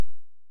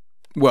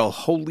Well,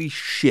 holy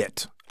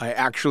shit. I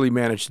actually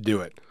managed to do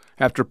it.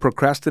 After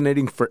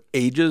procrastinating for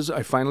ages,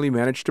 I finally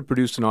managed to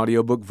produce an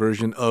audiobook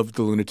version of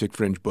the Lunatic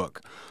Fringe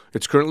book.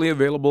 It's currently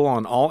available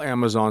on all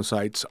Amazon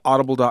sites,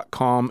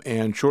 audible.com,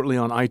 and shortly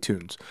on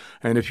iTunes.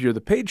 And if you're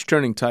the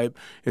page-turning type,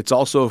 it's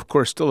also, of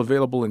course, still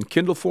available in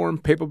Kindle form,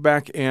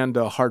 paperback, and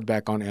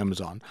hardback on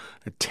Amazon.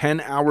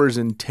 10 hours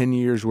and 10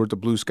 years worth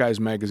of Blue Skies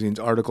Magazine's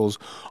articles,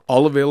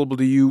 all available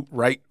to you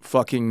right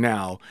fucking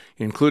now,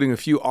 including a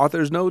few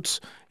author's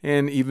notes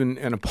and even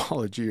an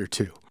apology or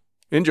two.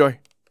 Enjoy.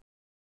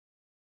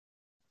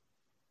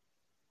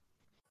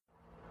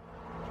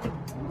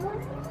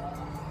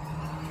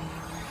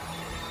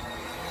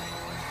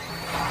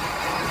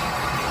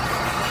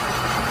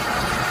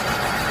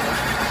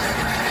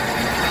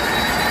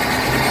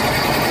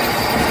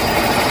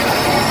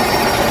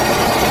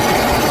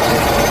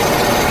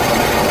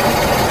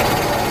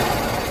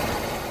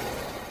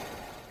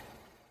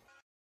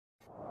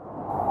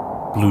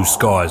 Blue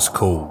skies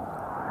call.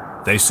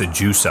 They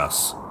seduce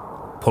us,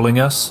 pulling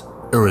us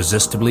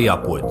irresistibly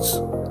upwards,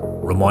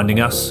 reminding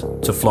us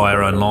to fly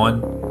our own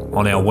line,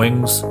 on our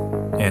wings,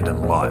 and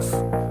in life.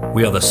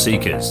 We are the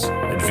seekers,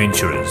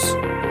 adventurers,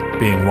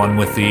 being one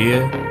with the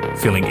air,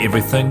 feeling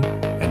everything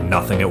and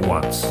nothing at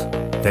once.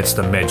 That's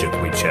the magic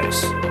we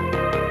chase.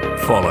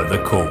 Follow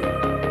the call.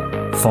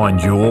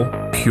 Find your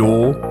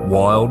pure,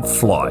 wild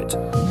flight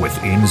with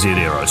NZ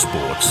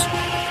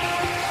Aerosports.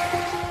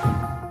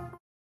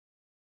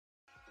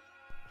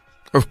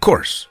 Of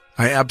course,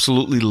 I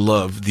absolutely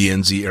love the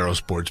NZ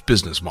Aerosports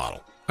business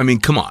model. I mean,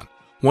 come on.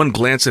 One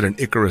glance at an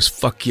Icarus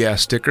fuck yeah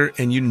sticker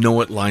and you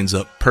know it lines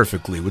up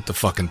perfectly with the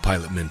fucking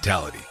pilot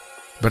mentality.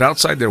 But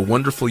outside their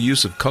wonderful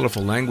use of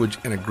colorful language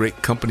and a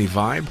great company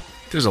vibe,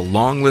 there's a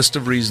long list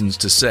of reasons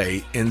to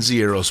say NZ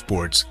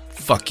Aerosports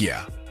fuck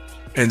yeah.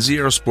 NZ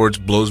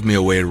Aerosports blows me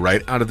away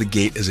right out of the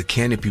gate as a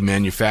canopy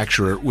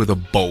manufacturer with a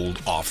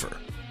bold offer.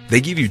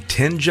 They give you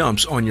 10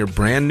 jumps on your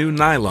brand new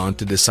nylon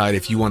to decide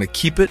if you want to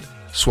keep it,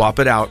 swap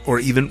it out, or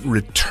even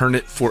return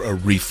it for a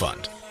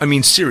refund. I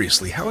mean,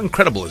 seriously, how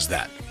incredible is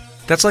that?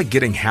 That's like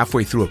getting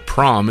halfway through a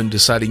prom and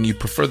deciding you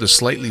prefer the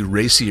slightly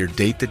racier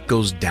date that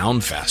goes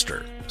down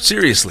faster.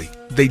 Seriously,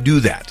 they do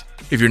that.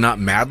 If you're not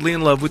madly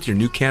in love with your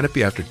new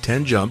canopy after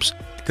 10 jumps,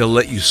 they'll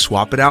let you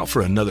swap it out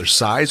for another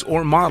size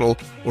or model,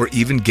 or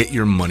even get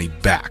your money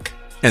back.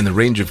 And the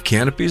range of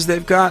canopies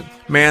they've got?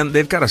 Man,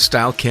 they've got a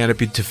style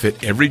canopy to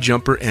fit every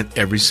jumper and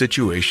every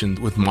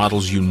situation with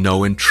models you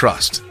know and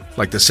trust.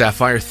 Like the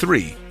Sapphire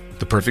 3,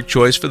 the perfect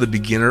choice for the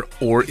beginner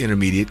or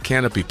intermediate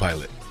canopy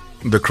pilot.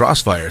 The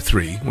Crossfire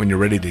 3, when you're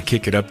ready to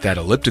kick it up that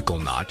elliptical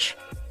notch.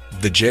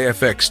 The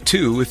JFX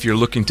 2, if you're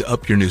looking to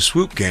up your new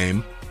swoop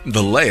game.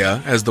 The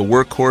Leia as the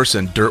workhorse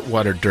and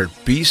dirtwater dirt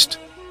beast.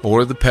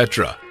 Or the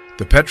Petra.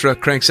 The Petra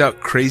cranks out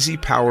crazy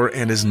power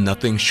and is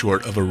nothing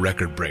short of a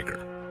record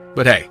breaker.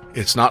 But hey,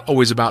 it's not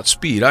always about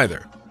speed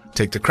either.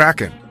 Take the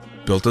Kraken.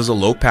 Built as a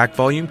low pack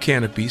volume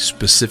canopy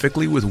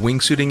specifically with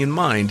wingsuiting in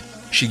mind,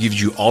 she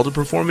gives you all the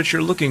performance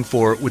you're looking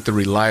for with the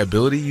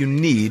reliability you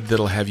need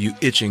that'll have you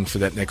itching for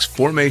that next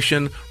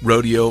formation,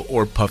 rodeo,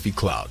 or puffy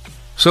cloud.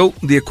 So,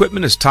 the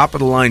equipment is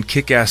top-of-the-line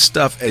kick-ass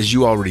stuff as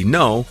you already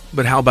know,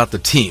 but how about the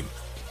team?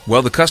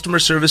 Well, the customer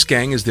service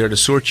gang is there to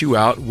sort you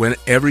out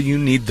whenever you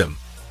need them.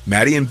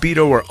 Maddie and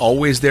Beto are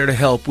always there to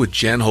help with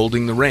Jen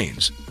holding the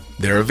reins.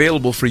 They're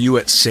available for you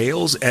at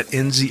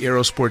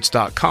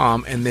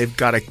sales@nzaerosports.com, and they've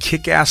got a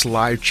kick-ass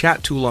live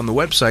chat tool on the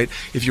website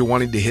if you're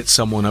wanting to hit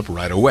someone up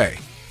right away.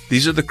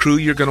 These are the crew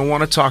you're going to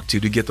want to talk to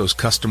get those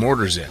custom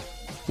orders in.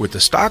 With the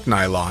stock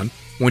nylon,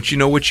 once you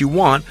know what you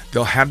want,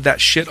 they'll have that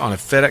shit on a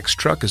FedEx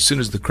truck as soon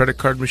as the credit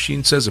card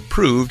machine says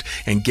approved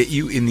and get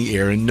you in the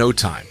air in no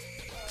time.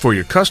 For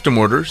your custom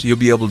orders, you'll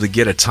be able to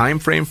get a time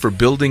frame for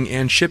building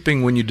and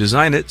shipping when you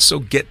design it, so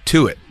get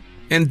to it.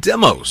 And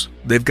demos.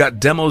 They've got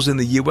demos in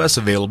the US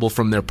available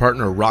from their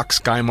partner Rock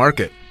Sky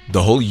Market.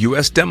 The whole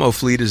US demo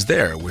fleet is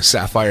there with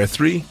Sapphire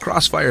 3,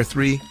 Crossfire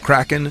 3,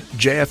 Kraken,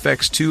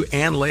 JFX2,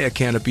 and Leia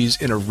canopies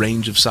in a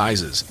range of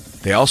sizes.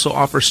 They also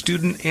offer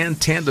student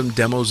and tandem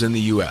demos in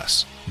the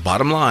US.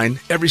 Bottom line,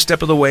 every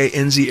step of the way,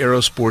 NZ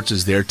Aerosports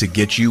is there to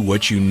get you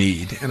what you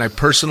need, and I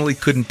personally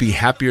couldn't be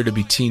happier to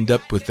be teamed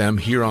up with them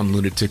here on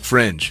Lunatic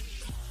Fringe.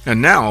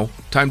 And now,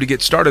 time to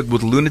get started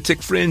with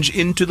Lunatic Fringe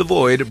Into the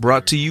Void,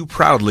 brought to you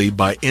proudly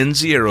by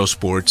NZ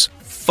Aerosports.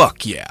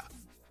 Fuck yeah.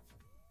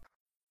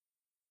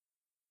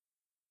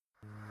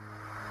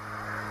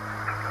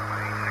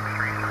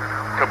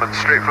 Coming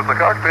straight from the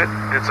cockpit,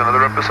 it's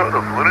another episode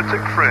of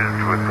Lunatic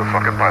Fringe with the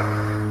fucking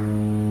pilot.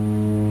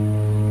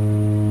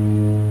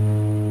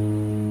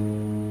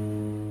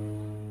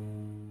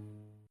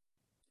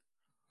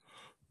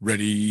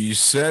 Ready,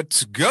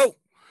 set, go!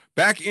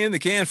 Back in the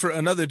can for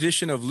another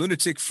edition of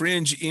Lunatic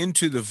Fringe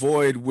Into the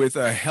Void with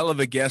a hell of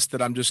a guest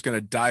that I'm just going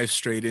to dive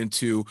straight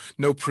into.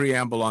 No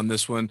preamble on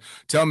this one.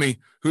 Tell me,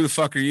 who the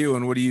fuck are you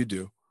and what do you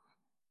do?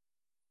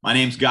 My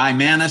name's Guy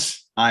Manis.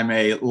 I'm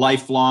a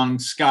lifelong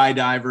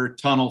skydiver,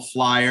 tunnel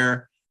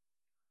flyer,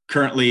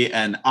 currently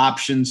an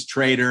options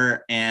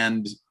trader,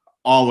 and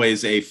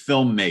always a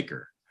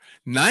filmmaker.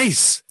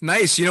 Nice,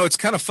 nice. You know, it's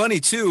kind of funny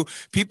too.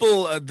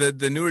 People,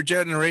 the newer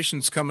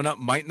generations coming up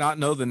might not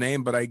know the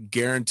name, but I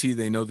guarantee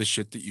they know the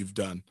shit that you've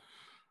done.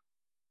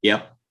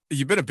 Yep.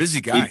 You've been a busy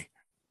guy.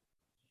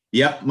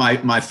 Yep.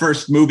 My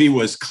first movie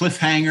was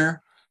Cliffhanger,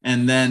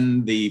 and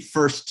then the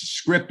first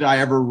script I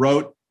ever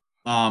wrote.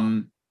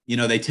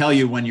 They tell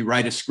you when you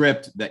write a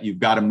script that you've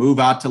got to move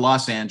out to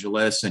Los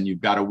Angeles and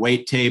you've got to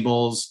wait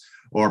tables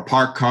or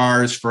park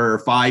cars for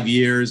 5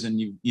 years, and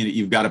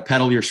you've got to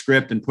peddle your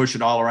script and push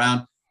it all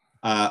around.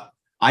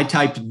 I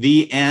typed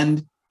the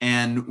end,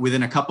 and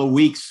within a couple of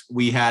weeks,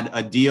 we had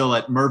a deal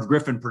at Merv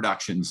Griffin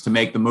Productions to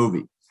make the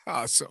movie.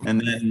 Awesome.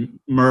 And then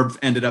Merv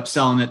ended up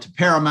selling it to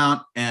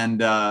Paramount,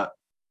 and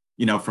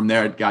from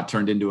there it got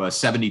turned into a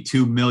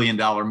 $72 million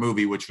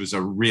movie, which was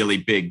a really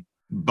big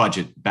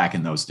budget back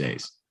in those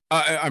days.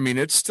 I mean,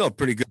 it's still a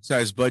pretty good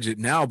sized budget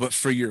now, but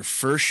for your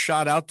first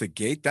shot out the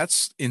gate,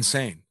 that's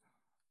insane.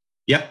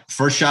 Yep,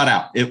 first shot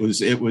out. It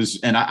was,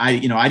 and I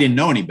didn't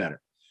know any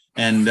better.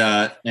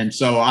 And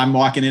so I'm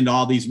walking into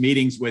all these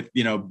meetings with,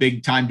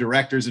 big time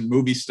directors and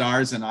movie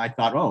stars. And I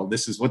thought, oh,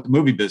 this is what the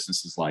movie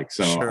business is like.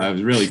 So sure. I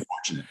was really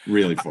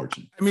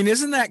fortunate. I mean,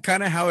 isn't that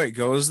kind of how it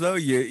goes though?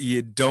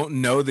 You don't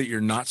know that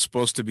you're not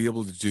supposed to be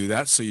able to do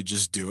that. So you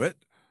just do it.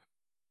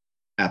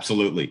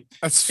 Absolutely.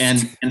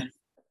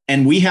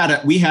 And we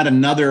had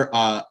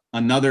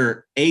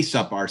another ace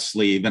up our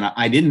sleeve. And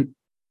I didn't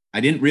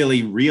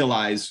really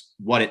realize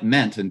what it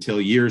meant until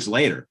years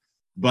later,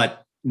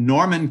 but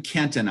Norman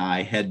Kent and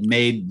I had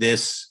made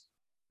this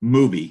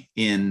movie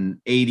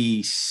in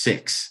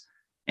 '86,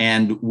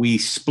 and we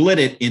split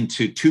it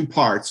into two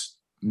parts.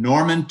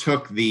 Norman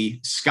took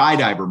the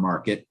skydiver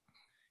market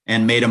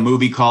and made a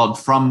movie called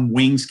From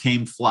Wings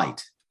Came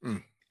Flight.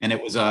 And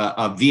it was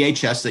a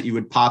VHS that you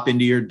would pop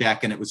into your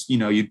deck, and it was,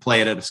 you'd play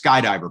it at a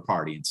skydiver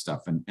party and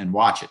stuff and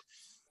watch it.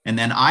 And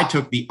then I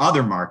took the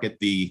other market,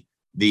 the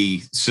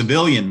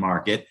civilian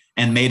market,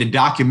 and made a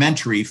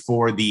documentary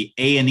for the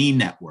A&E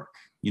network.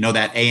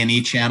 That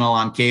A&E channel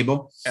on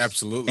cable?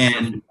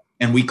 Absolutely.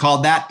 And we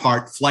called that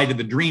part Flight of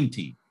the Dream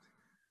Team.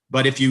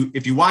 But if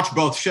you watch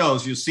both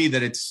shows, you'll see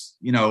that it's,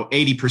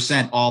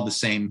 80% all the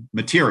same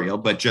material,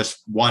 but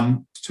just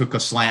one took a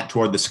slant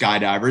toward the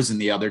skydivers and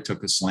the other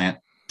took a slant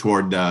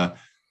toward the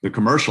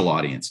commercial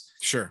audience.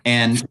 Sure.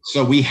 And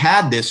so we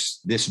had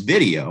this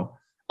video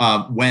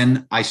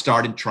when I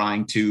started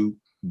trying to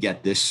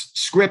get this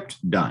script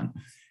done.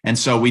 And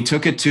so we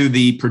took it to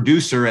the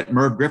producer at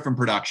Merv Griffin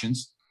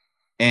Productions.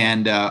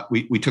 And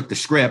we took the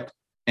script,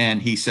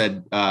 and he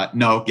said,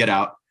 no, get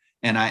out.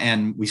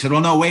 And we said, well,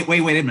 no, wait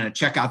a minute,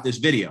 check out this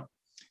video.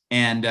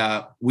 And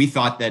we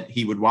thought that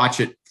he would watch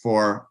it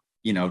for,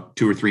 2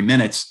 or 3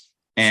 minutes.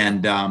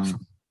 And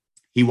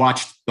he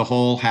watched the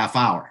whole half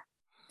hour.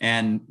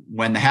 And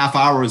when the half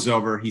hour was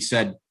over, he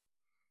said,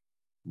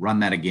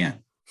 run that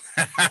again.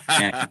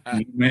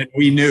 And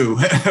we knew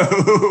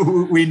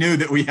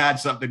that we had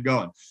something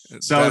going.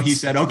 So he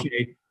said,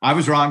 okay, I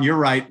was wrong. You're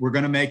right. We're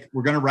going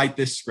to write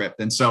this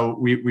script. And so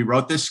we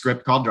wrote this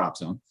script called Drop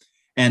Zone.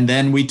 And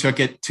then we took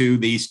it to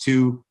these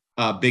two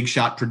big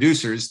shot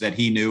producers that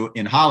he knew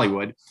in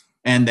Hollywood.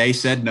 And they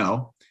said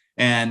no.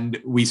 And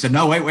we said,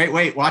 no,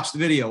 wait, watch the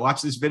video,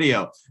 watch this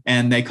video.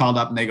 And they called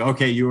up and they go,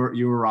 okay, you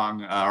were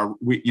wrong.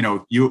 We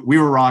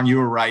were wrong. You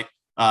were right.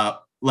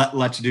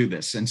 Let's do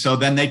this. And so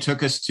then they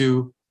took us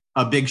to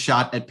a big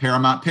shot at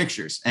Paramount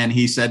Pictures. And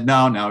he said,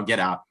 no, get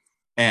out.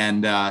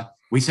 And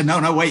we said,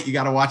 no, wait, you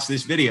got to watch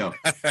this video.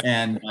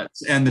 And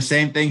the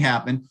same thing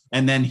happened.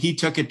 And then he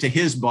took it to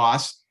his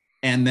boss,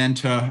 and then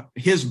to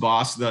his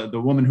boss,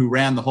 the woman who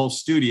ran the whole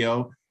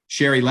studio,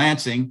 Sherry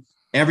Lansing.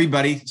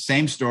 Everybody,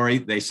 same story.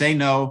 They say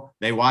no,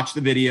 they watch the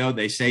video,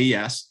 they say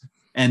yes.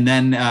 And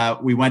then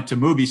we went to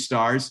Movie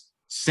Stars,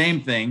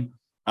 same thing.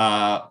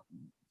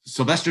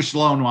 Sylvester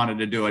Stallone wanted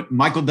to do it.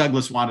 Michael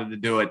Douglas wanted to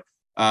do it.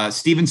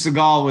 Steven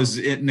Seagal was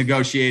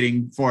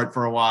negotiating for it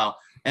for a while.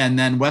 And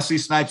then Wesley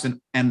Snipes,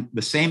 and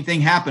the same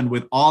thing happened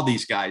with all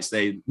these guys.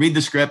 They read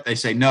the script, they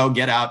say, no,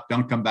 get out,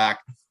 don't come back.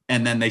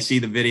 And then they see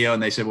the video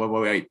and they say,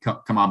 wait,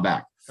 come on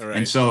back. Right.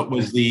 And so it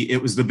was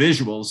the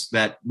visuals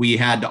that we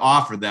had to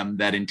offer them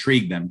that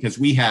intrigued them, because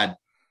we had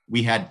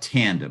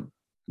tandem,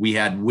 we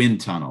had wind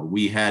tunnel,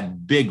 we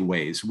had big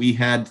ways, we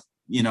had,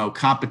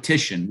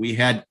 competition, we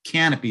had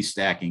canopy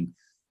stacking,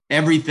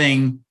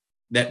 everything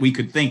that we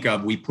could think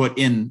of, we put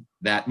in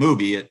that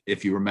movie,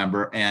 if you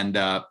remember, and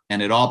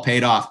it all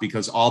paid off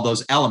because all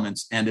those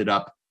elements ended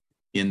up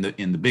in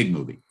the big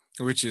movie,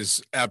 which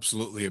is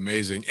absolutely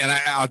amazing. And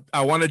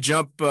I want to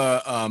jump.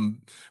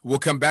 We'll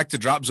come back to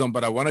Drop Zone,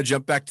 but I want to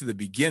jump back to the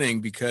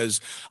beginning, because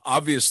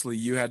obviously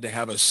you had to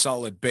have a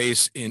solid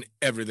base in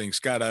everything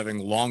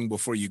skydiving long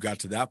before you got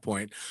to that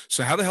point.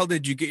 So how the hell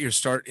did you get your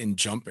start in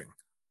jumping?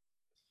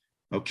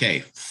 Okay,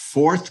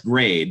 fourth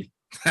grade,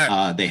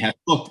 they had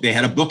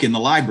a book in the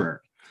library.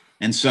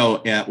 And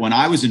so when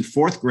I was in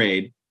fourth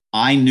grade,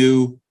 I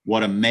knew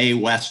what a Mae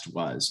West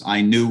was.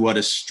 I knew what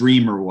a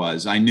streamer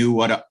was. I knew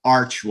what an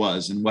arch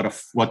was and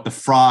what the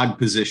frog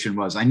position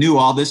was. I knew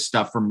all this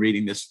stuff from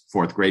reading this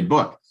fourth grade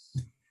book.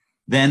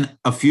 Then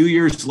a few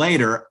years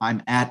later,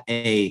 I'm at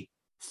a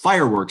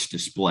fireworks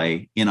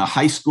display in a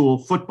high school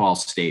football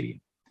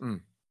stadium.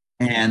 Mm.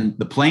 And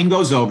the plane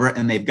goes over,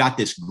 and they've got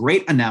this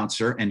great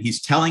announcer, and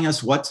he's telling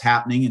us what's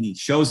happening, and he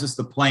shows us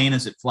the plane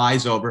as it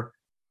flies over.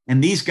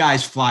 And these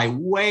guys fly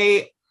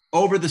way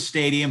over the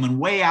stadium and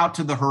way out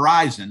to the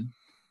horizon,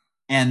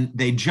 and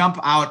they jump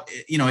out.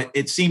 You know,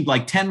 it seemed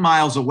like 10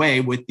 miles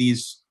away with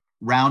these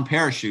round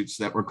parachutes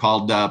that were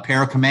called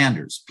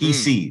paracommanders,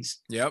 PCs.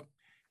 Yep.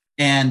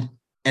 And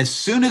as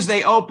soon as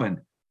they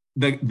open,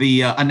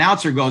 the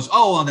announcer goes,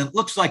 "Oh, and it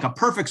looks like a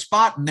perfect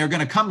spot, and they're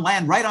going to come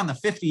land right on the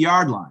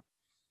 50-yard line."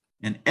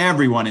 And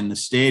everyone in the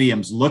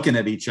stadium's looking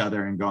at each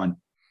other and going,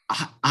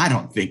 I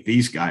don't think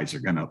these guys are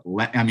going to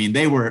let. I mean,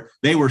 they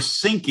were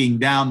sinking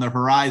down the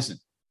horizon.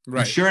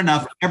 Right. And sure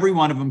enough, every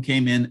one of them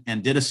came in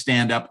and did a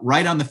stand up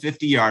right on the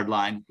 50-yard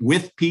line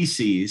with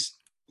PCs.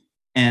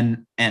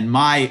 And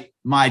my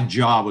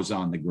jaw was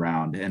on the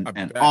ground.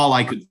 And all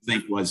I could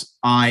think was,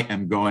 I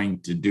am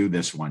going to do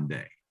this one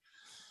day.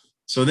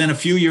 So then a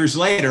few years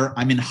later,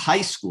 I'm in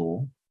high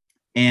school,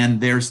 and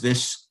there's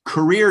this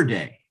career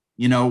day,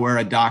 you know, where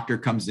a doctor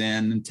comes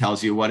in and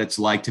tells you what it's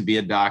like to be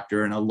a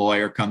doctor, and a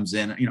lawyer comes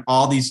in, you know,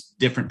 all these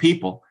different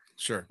people.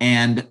 Sure.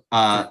 And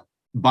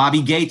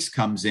Bobby Gates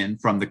comes in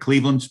from the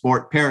Cleveland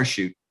Sport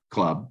Parachute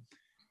Club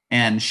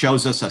and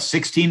shows us a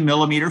 16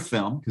 millimeter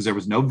film, because there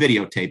was no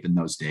videotape in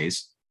those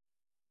days.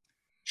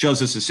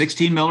 Shows us a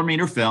 16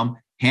 millimeter film,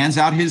 hands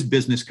out his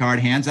business card,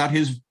 hands out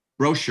his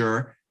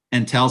brochure,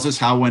 and tells us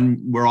how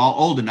when we're all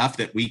old enough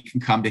that we can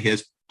come to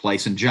his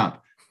place and jump.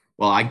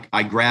 Well,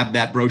 I grabbed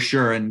that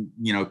brochure and,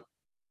 you know,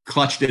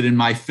 clutched it in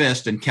my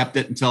fist and kept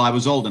it until I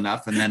was old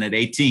enough. And then at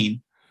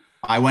 18,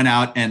 I went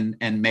out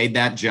and made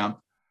that jump,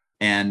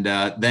 and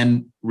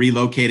then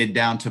relocated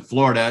down to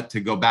Florida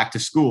to go back to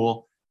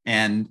school,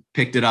 and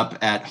picked it up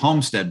at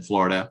Homestead,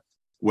 Florida,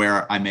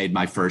 where I made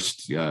my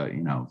first,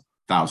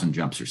 1,000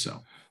 jumps or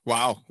so.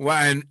 Wow.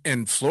 Well,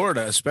 and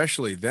Florida,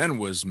 especially then,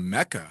 was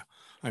Mecca.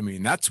 I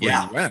mean, that's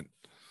where you went.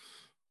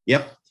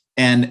 Yep.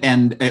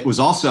 And it was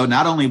also,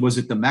 not only was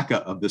it the Mecca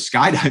of the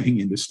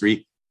skydiving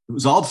industry, it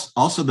was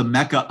also the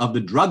Mecca of the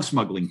drug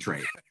smuggling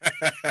trade.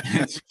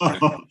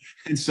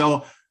 and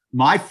so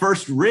my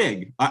first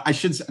rig, I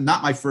should say,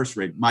 not my first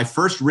rig, my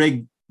first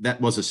rig that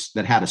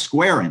had a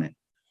square in it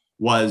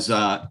was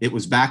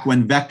back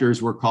when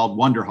Vectors were called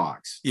Wonder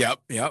Hogs.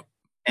 Yep.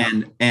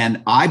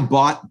 And I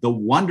bought the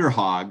Wonder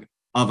Hog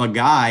of a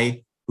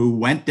guy who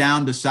went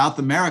down to South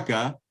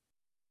America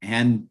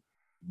and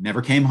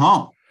never came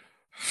home.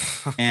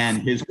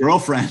 And his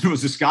girlfriend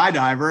was a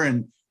skydiver,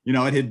 and, you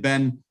know, it had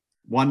been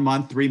 1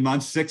 month, 3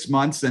 months, 6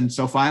 months. And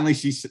so finally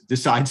she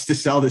decides to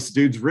sell this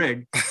dude's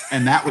rig.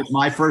 And that was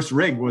my first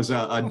rig, was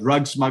a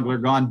drug smuggler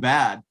gone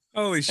bad.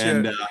 Holy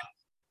shit.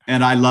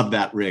 And I love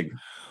that rig.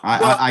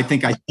 I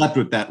think I slept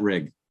with that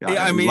rig.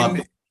 Yeah, I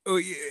mean,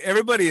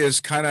 everybody is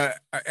kind of,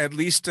 at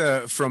least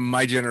from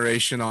my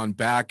generation on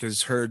back,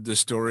 has heard the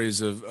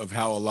stories of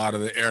how a lot of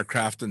the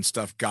aircraft and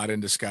stuff got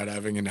into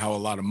skydiving, and how a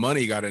lot of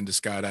money got into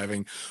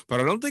skydiving. But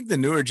I don't think the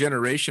newer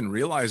generation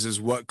realizes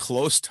what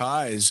close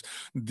ties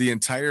the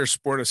entire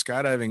sport of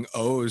skydiving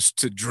owes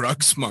to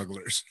drug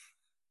smugglers.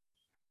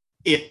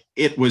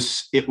 It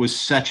was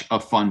such a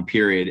fun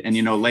period. And,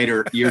 you know,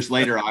 years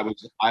later,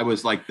 I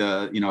was like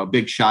the, you know,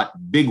 big shot,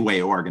 big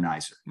way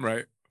organizer.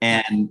 Right.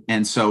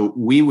 And so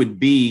we would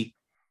be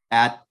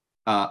at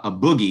a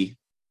boogie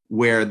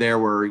where there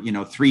were, you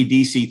know, 3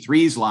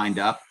 DC-3s lined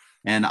up,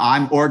 and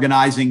I'm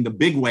organizing the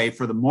big way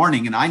for the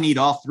morning. And I need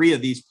all 3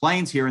 of these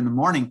planes here in the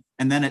morning.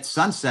 And then at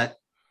sunset,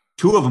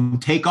 2 of them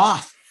take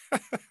off,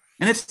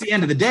 and it's the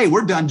end of the day.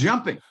 We're done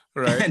jumping.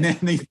 Right. And then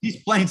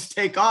these planes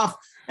take off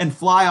and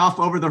fly off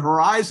over the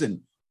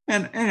horizon.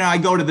 And I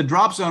go to the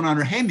drop zone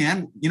owner, "Hey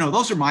man, you know,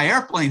 those are my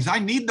airplanes. I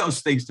need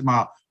those things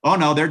tomorrow." "Oh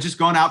no, they're just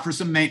going out for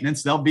some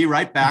maintenance. They'll be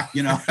right back."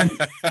 You know,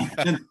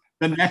 and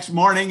the next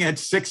morning at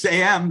 6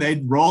 a.m.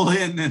 they'd roll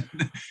in,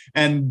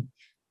 and,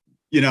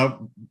 you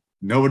know,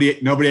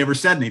 nobody ever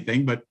said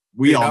anything, but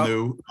we all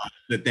knew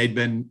that they'd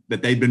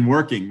been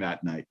working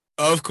that night.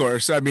 Of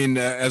course. I mean,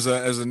 as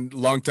a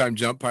longtime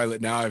jump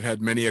pilot now, I've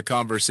had many a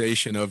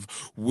conversation of,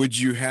 would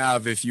you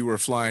have if you were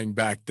flying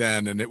back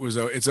then? And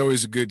it's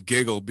always a good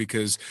giggle,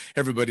 because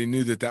everybody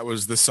knew that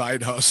was the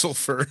side hustle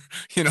for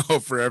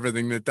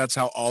everything. That's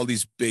how all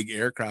these big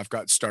aircraft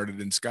got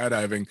started in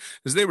skydiving,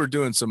 because they were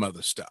doing some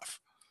other stuff.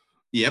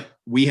 Yep.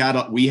 We had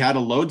a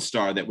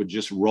Lodestar that would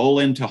just roll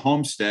into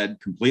Homestead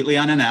completely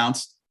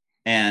unannounced.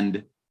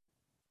 And,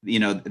 you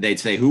know, they'd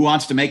say, "Who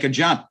wants to make a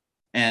jump?"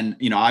 And,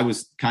 you know, I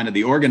was kind of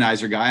the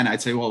organizer guy, and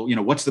I'd say, "Well, you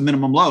know, what's the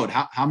minimum load?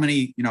 How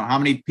many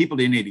people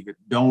do you need?"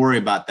 "Don't worry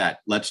about that.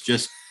 Let's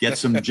just get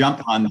some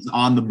jump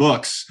on the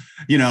books,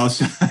 you know,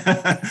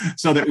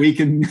 so that we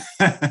can."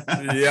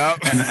 Yeah.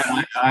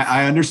 And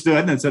I understood,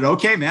 and I said,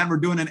 "Okay, man, we're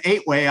doing an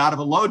 8-way out of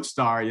a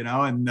Lodestar, you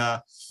know, and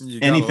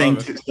anything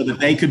so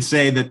that they could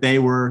say that they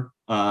were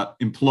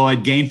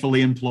gainfully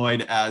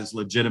employed as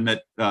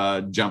legitimate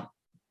jump."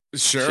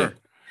 Sure.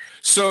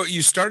 So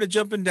you started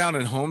jumping down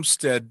in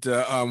Homestead.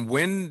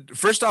 When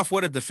first off,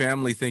 what did the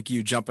family think of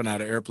you jumping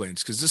out of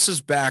airplanes? Because this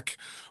is back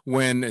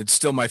when it's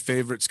still my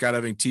favorite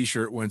skydiving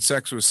T-shirt. When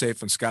sex was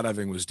safe and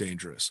skydiving was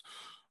dangerous.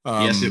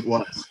 Yes, it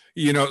was.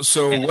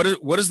 So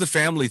what does the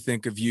family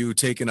think of you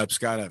taking up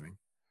skydiving?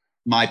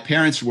 My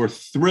parents were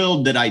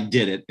thrilled that I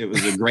did it. It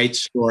was a great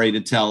story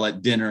to tell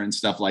at dinner and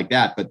stuff like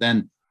that. But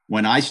then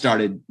when I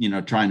started,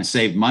 trying to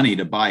save money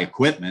to buy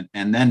equipment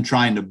and then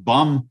trying to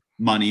bum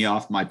money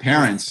off my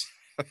parents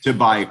to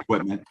buy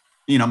equipment,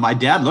 my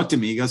dad looked at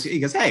me, he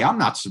goes, "Hey, I'm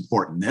not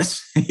supporting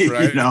this,"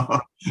 Right.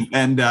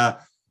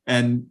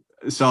 And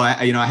so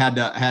I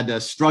had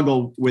to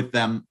struggle with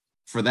them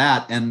for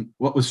that. And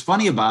what was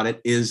funny about it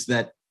is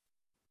that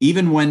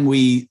even when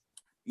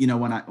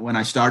when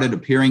I started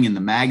appearing in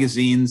the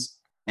magazines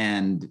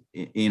and,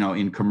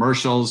 in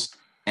commercials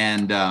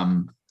and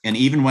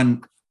even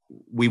when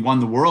we won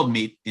the world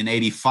meet in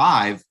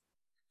 85,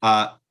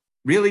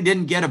 really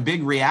didn't get a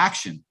big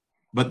reaction.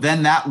 But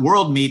then that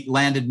world meet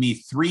landed me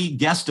 3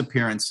 guest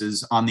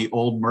appearances on the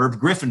old Merv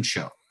Griffin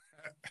show.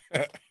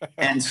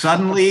 And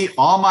suddenly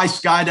all my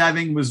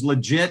skydiving was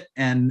legit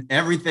and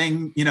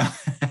everything, Yeah,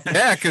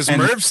 because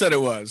Merv said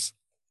it was.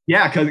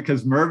 Yeah,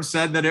 because Merv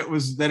said that it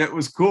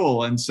was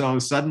cool. And so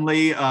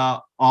suddenly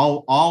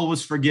all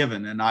was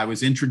forgiven. And I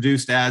was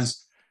introduced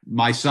as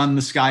my son,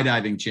 the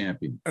skydiving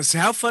champion. So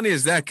how funny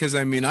is that? Because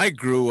I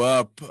grew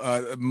up.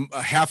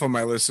 Half of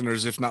my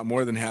listeners, if not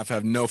more than half,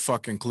 have no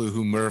fucking clue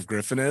who Merv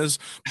Griffin is.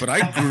 But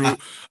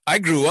I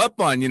grew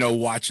up on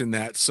watching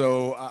that.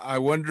 So I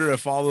wonder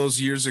if all those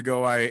years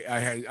ago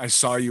I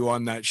saw you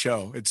on that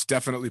show. It's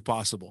definitely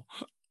possible.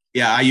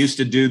 Yeah, I used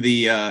to do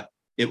the.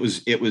 It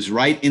was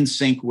right in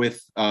sync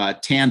with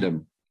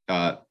Tandem.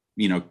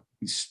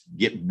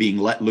 Being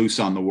let loose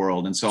on the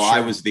world, and so Sure. I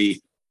was the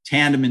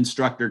Tandem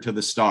instructor to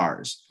the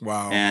stars.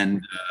 Wow.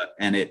 And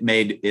it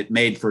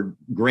made for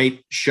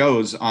great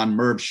shows on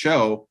Merv's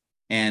show.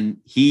 And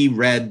he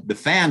read the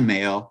fan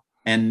mail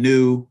and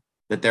knew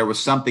that there was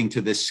something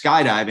to this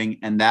skydiving.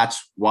 And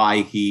that's why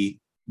he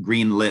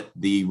greenlit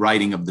the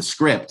writing of the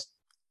script,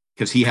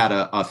 because he had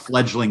a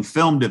fledgling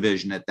film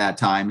division at that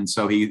time. And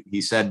so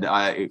he said,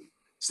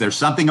 there's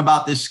something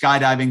about this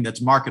skydiving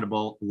that's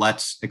marketable.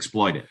 Let's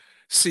exploit it.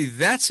 See,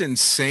 that's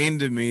insane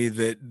to me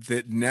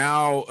that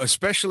now,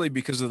 especially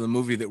because of the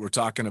movie that we're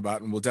talking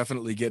about, and we'll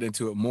definitely get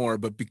into it more,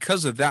 but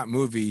because of that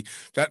movie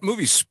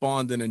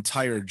spawned an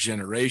entire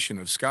generation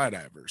of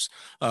skydivers.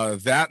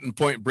 That and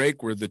Point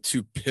Break were the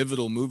 2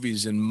 pivotal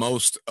movies in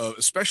most,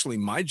 especially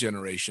my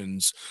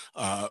generation's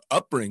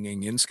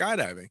upbringing in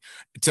skydiving.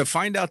 To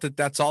find out that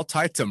that's all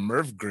tied to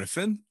Merv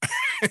Griffin,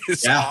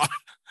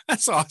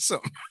 that's awesome.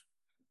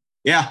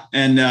 Yeah,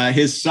 and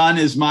his son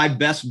is my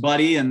best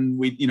buddy, and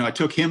I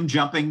took him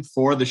jumping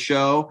for the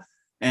show,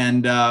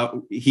 and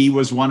he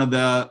was one of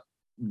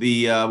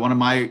one of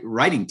my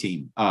writing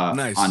team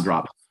Nice. On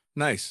Drop.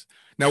 Nice.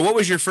 Now, what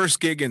was your first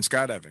gig in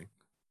skydiving?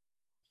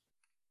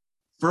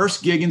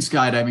 First gig in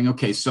skydiving.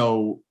 Okay,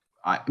 so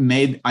I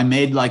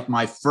made like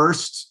my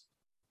first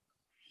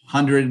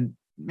 100,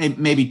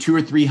 maybe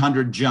 200 or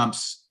 300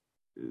 jumps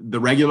the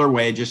regular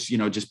way,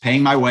 just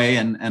paying my way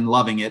and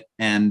loving it,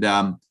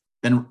 and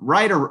then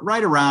right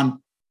around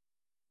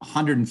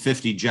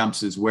 150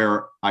 jumps is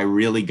where I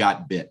really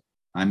got bit.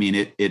 I mean,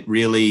 it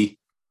really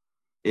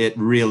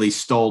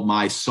stole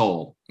my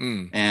soul.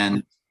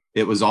 And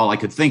it was all I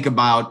could think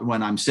about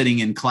when I'm sitting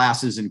in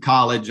classes in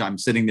college. I'm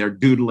sitting there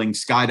doodling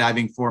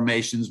skydiving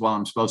formations while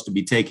I'm supposed to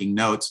be taking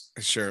notes.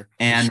 Sure.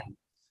 And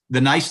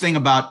the nice thing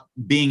about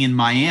being in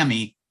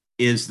Miami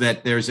is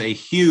that there's a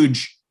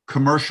huge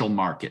commercial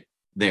market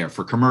there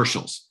for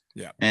commercials.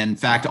 Yeah. And in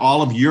fact,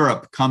 all of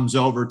Europe comes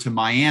over to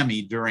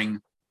Miami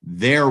during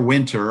their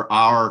winter.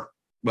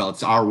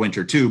 It's our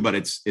winter too, but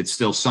it's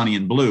still sunny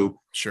and blue.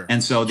 Sure.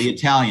 And so the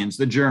Italians,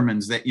 the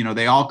Germans,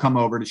 they all come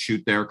over to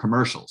shoot their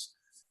commercials.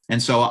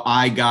 And so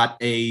I got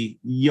a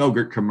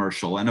yogurt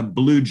commercial and a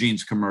blue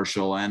jeans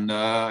commercial and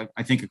I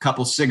think a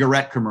couple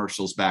cigarette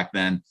commercials back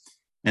then.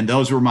 And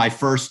those were my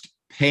first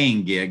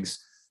paying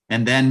gigs.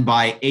 And then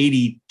by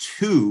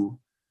 82,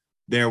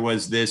 there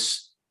was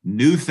this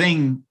new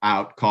thing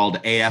out called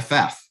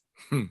AFF,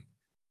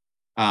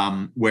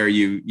 where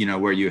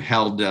you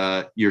held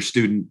your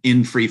student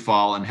in free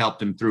fall and helped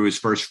him through his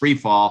first free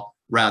fall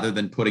rather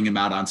than putting him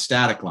out on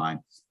static line.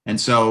 And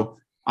so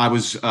I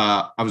was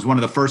one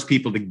of the first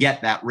people to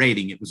get that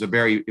rating. It was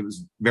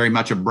very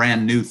much a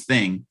brand new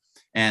thing,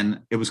 and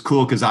it was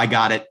cool because I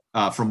got it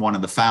from one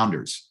of the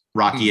founders,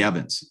 Rocky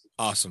Evans.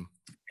 Awesome.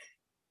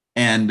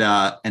 And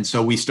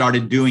so we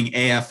started doing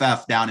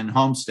AFF down in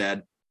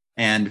Homestead,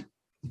 and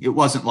it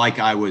wasn't like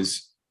I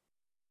was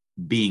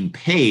being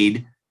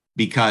paid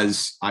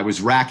because I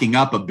was racking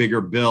up a bigger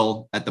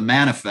bill at the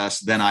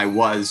Manifest than I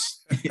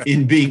was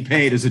in being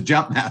paid as a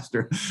jump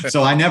master.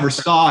 So I never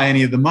saw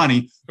any of the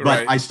money, but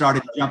Right. I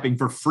started jumping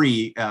for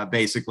free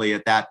basically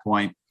at that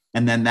point.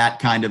 And then that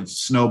kind of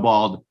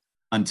snowballed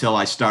until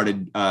I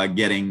started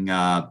getting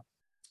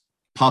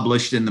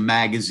published in the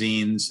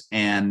magazines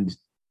and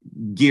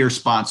gear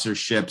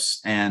sponsorships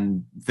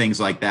and things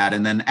like that.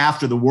 And then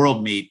after the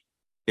world meet,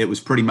 it was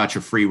pretty much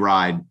a free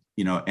ride,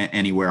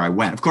 anywhere I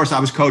went. Of course, I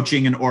was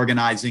coaching and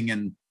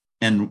organizing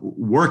and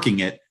working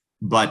it,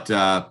 but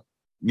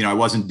I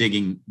wasn't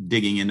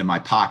digging into my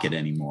pocket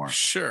anymore.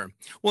 Sure.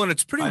 Well, and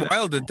it's pretty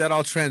wild that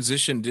all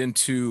transitioned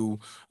into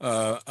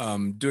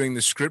doing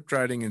the script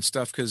writing and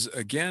stuff. Because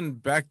again,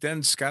 back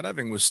then,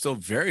 skydiving was still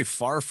very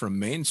far from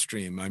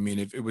mainstream. I mean,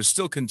 it was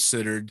still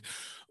considered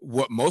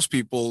what most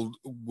people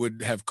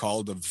would have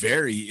called a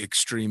very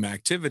extreme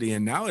activity,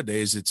 and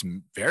nowadays it's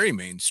very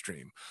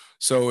mainstream.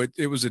 So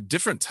it was a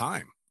different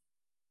time.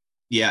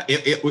 Yeah,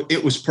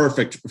 it was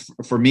perfect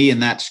for me in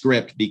that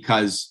script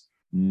because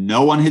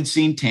no one had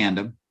seen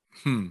tandem.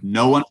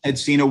 No one had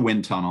seen a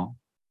wind tunnel.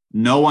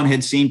 No one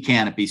had seen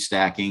canopy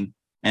stacking,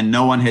 and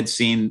no one had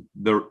seen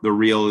the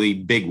really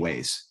big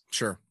ways.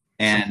 Sure.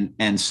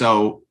 And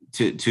so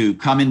to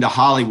come into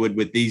Hollywood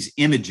with these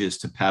images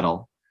to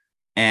peddle,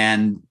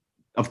 and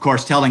of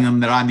course telling them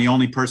that I'm the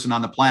only person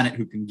on the planet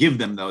who can give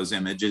them those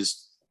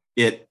images,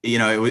 it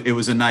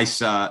was a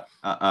nice a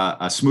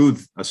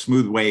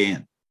smooth way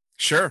in.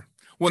 Sure.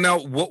 Well, now,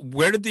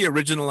 where did the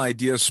original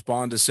idea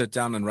spawn to sit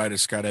down and write a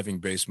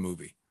skydiving-based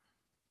movie?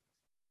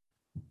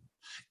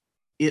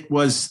 It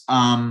was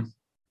Tony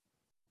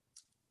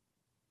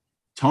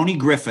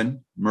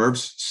Griffin,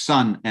 Merv's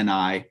son, and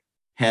I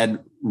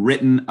had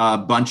written a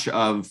bunch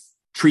of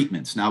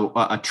treatments. Now,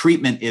 a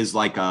treatment is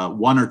like a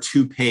 1 or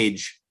 2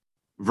 page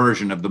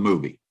version of the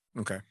movie.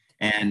 Okay.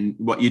 And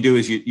what you do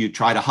is you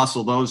try to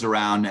hustle those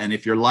around, and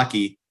if you're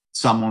lucky,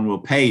 someone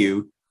will pay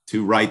you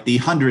to write the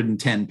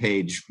 110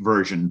 page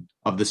version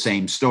of the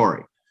same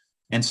story.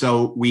 And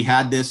so we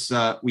had this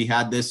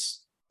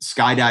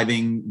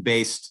skydiving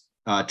based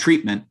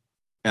treatment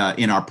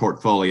in our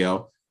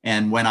portfolio.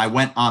 And when I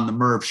went on the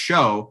Merv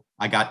show,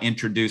 I got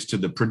introduced to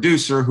the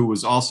producer, who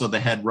was also the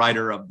head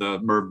writer of the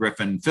Merv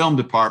Griffin film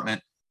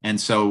department. And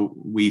so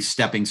we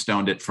stepping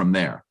stoned it from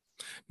there.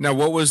 Now,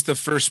 what was the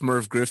first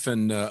Merv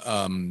Griffin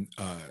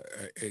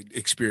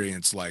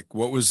experience like?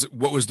 What was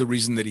the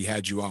reason that he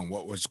had you on?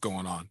 What was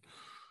going on?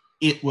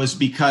 It was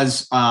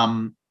because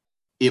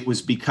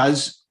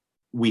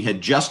we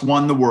had just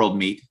won the world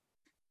meet,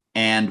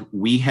 and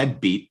we had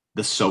beat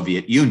the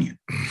Soviet Union.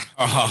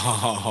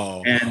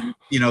 Oh. And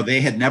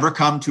they had never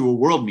come to a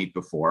world meet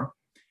before,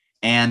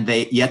 and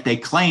they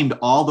claimed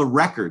all the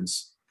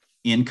records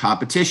in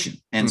competition.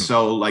 And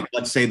so, like,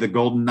 let's say the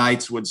Golden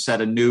Knights would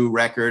set a new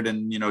record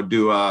and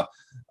do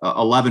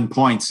 11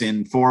 points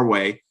in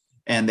 4-way,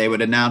 and they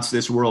would announce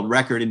this world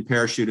record in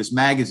Parachutist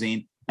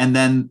magazine. And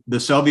then the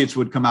Soviets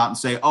would come out and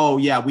say, oh,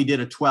 yeah, we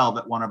did a 12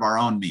 at one of our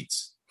own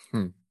meets.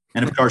 And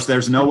of course,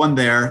 there's no one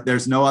there.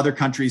 There's no other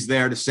countries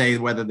there to say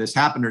whether this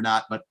happened or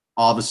not. But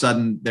all of a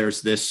sudden,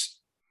 there's this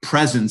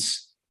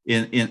presence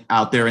in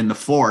out there in the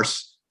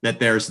force that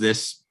there's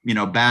this,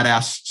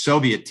 badass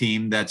Soviet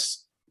team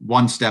that's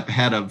one step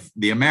ahead of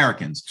the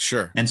Americans.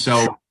 Sure. And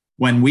so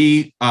when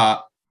we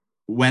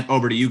went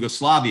over to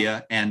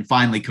Yugoslavia and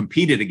finally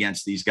competed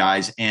against these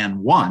guys and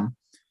won,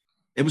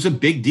 it was a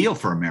big deal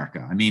for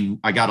America. I mean,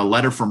 I got a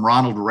letter from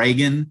Ronald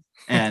Reagan,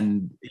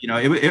 and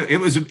it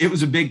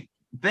was a big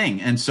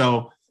thing. And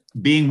so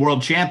being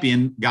world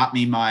champion got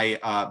me my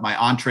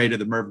entree to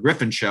the Merv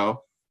Griffin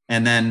show.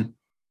 And then,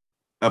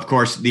 of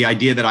course, the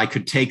idea that I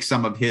could take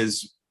some of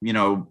his,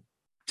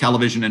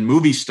 television and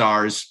movie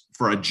stars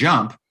for a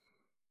jump,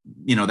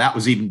 that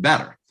was even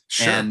better.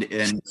 Sure.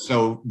 And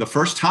so the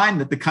first time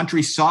that the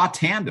country saw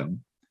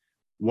tandem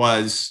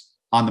was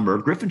on the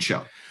Merv Griffin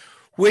show.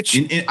 Which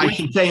I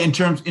should say in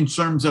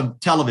terms of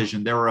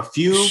television, there were a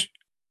few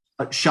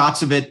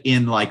shots of it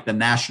in like the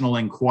National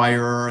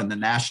Enquirer and the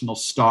National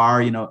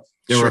Star.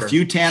 There were a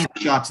few tandem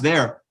shots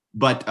there,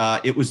 but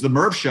it was the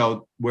Merv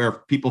show where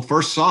people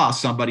first saw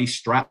somebody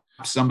strap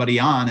somebody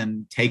on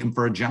and take them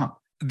for a jump.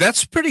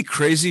 That's pretty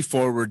crazy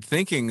forward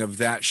thinking of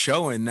that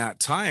show in that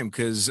time.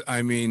 Because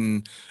I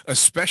mean,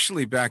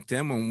 especially back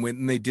then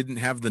when they didn't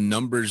have the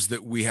numbers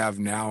that we have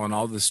now and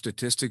all the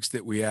statistics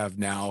that we have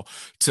now,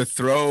 to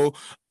throw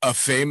a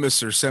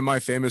famous or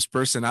semi-famous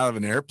person out of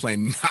an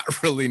airplane,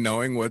 not really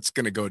knowing what's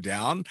going to go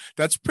down.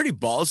 That's pretty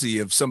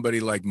ballsy of somebody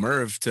like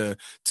Merv to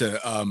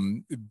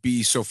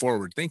be so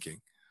forward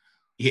thinking.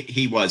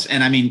 He was.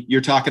 And I mean, you're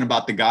talking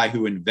about the guy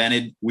who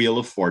invented Wheel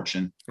of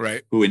Fortune,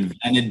 right? Who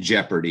invented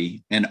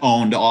Jeopardy and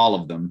owned all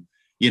of them.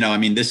 I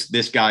mean,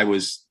 this guy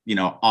was,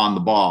 on the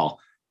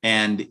ball,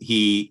 and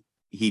he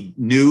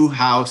knew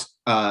how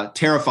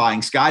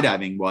terrifying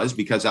skydiving was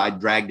because I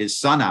dragged his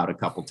son out a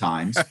couple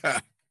times.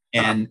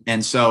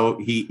 and so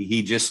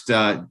he just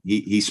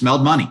he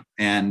smelled money,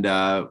 and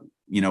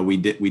we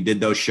did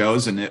those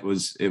shows, and it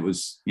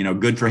was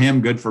good for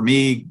him, good for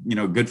me,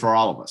 good for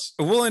all of us.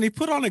 Well, and he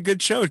put on a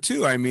good show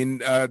too. I mean,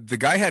 the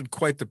guy had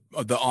quite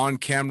the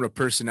on-camera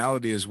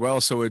personality as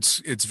well. So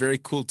it's very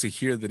cool to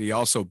hear that he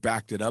also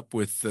backed it up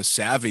with the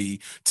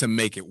savvy to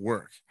make it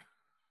work.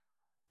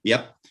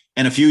 Yep.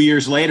 And a few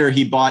years later,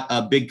 he bought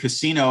a big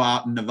casino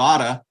out in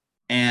Nevada,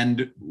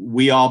 and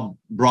we all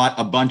brought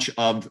a bunch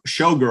of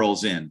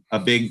showgirls in, a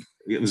big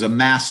a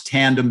mass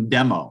tandem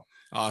demo.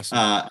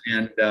 Awesome.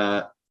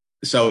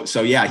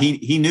 So yeah,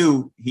 he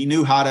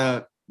knew how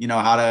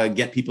to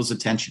get people's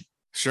attention.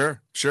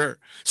 Sure.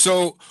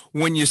 So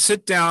when you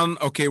sit down,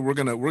 okay, we're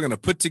gonna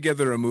put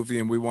together a movie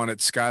and we want it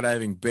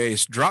skydiving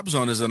based. Drop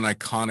Zone is an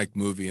iconic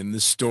movie, and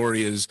this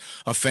story is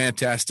a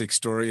fantastic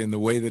story, and the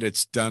way that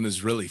it's done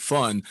is really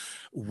fun.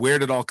 Where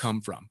did it all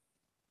come from?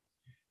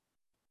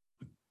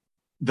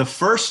 The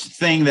first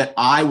thing that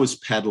I was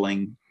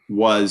peddling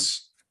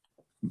was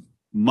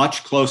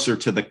much closer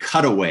to the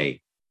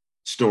Cutaway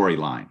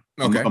storyline,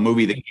 okay. a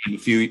movie that came a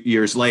few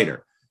years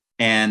later,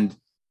 and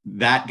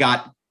that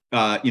got.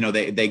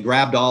 They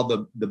grabbed all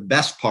the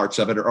best parts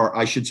of it, or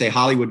I should say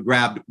Hollywood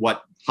grabbed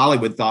what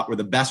Hollywood thought were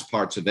the best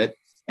parts of it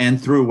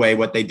and threw away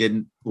what they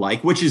didn't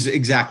like, which is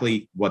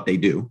exactly what they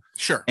do.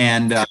 Sure.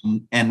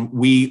 And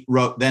we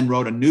wrote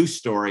a new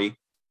story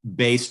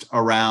based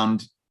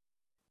around,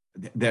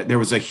 there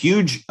was a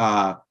huge,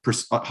 a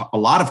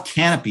lot of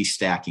canopy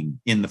stacking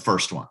in the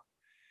first one.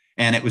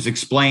 And it was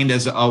explained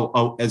as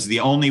the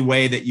only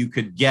way that you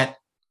could get,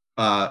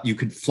 you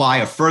could fly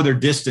a further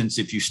distance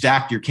if you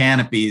stacked your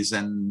canopies,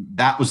 and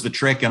that was the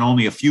trick. And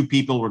only a few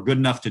people were good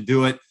enough to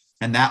do it,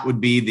 and that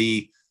would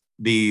be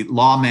the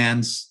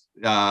lawman's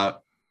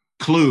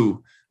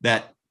clue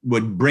that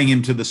would bring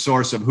him to the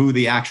source of who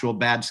the actual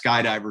bad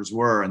skydivers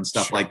were and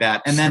stuff like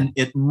that. And then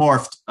it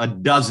morphed a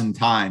dozen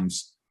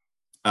times,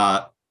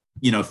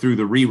 through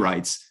the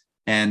rewrites.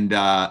 And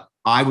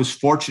I was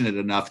fortunate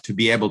enough to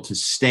be able to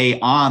stay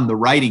on the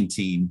writing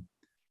team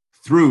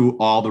through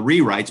all the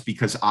rewrites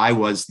because I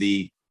was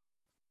the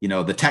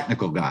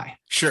technical guy.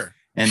 Sure.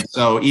 And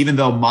so even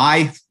though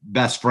my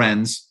best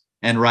friends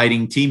and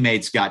writing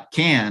teammates got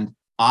canned,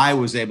 I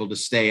was able to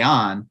stay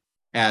on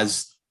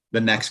as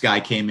the next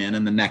guy came in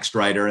and the next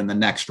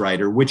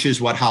writer, which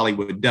is what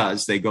Hollywood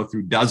does. They go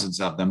through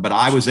dozens of them, but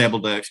I was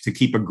able to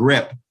keep a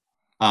grip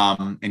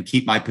and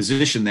keep my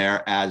position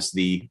there as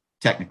the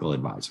technical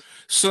advisor.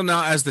 So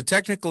now, as the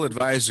technical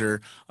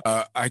advisor,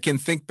 I can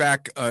think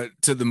back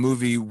to the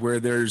movie where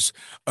there's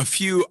a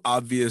few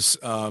obvious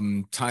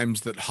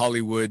times that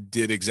Hollywood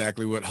did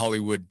exactly what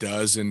Hollywood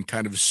does and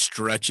kind of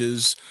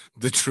stretches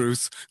the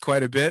truth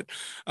quite a bit.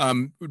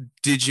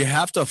 Did you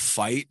have to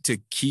fight to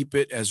keep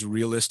it as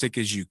realistic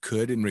as you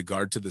could in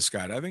regard to the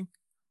skydiving?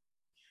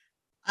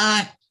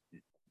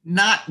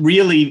 Not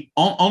really,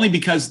 only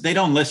because they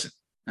don't listen.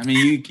 I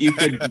mean, you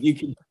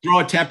could throw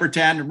a temper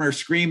tantrum or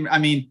scream. I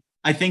mean,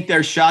 I think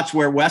there's shots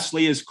where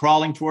Wesley is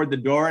crawling toward the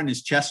door and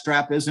his chest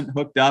strap isn't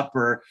hooked up,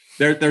 or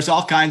there's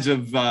all kinds of,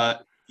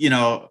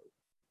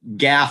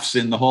 gaffes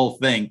in the whole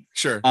thing.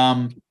 Sure.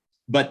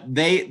 But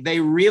they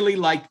really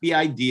liked the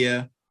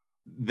idea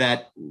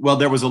that, well,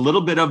 there was a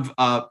little bit of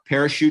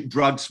parachute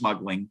drug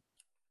smuggling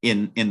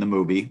in the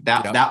movie.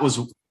 That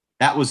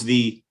was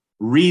the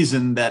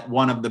reason that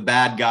one of the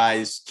bad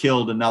guys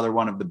killed another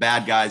one of the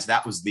bad guys.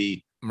 That was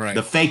the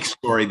fake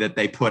story that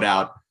they put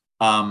out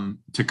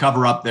to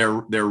cover up their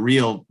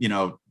real,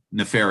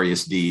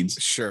 nefarious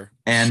deeds. Sure.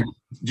 And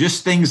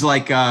just things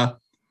like,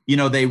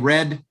 they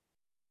read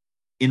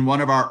in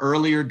one of our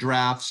earlier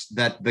drafts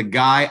that the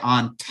guy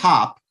on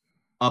top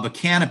of a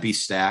canopy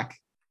stack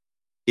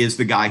is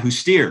the guy who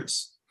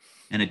steers.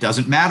 And it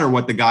doesn't matter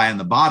what the guy on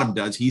the bottom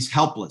does. He's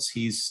helpless.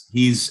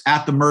 He's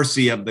at the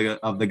mercy of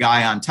the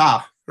guy on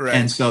top. Right.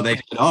 And so they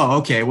said, oh,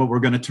 okay, well, we're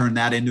going to turn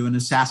that into an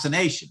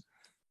assassination.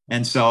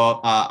 And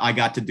so I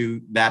got to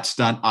do that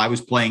stunt. I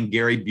was playing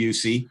Gary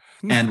Busey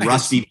and Nice.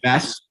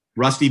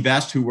 Rusty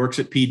Vest, who works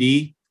at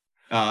PD,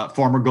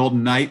 former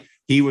Golden Knight.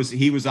 He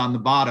was on the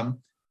bottom.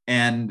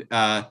 And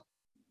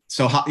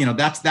so,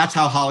 that's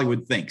how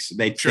Hollywood thinks.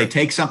 They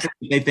take something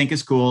they think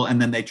is cool,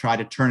 and then they try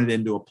to turn it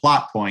into a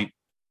plot point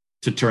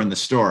to turn the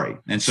story.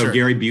 And so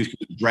Gary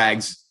Busey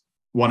drags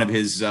one of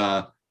his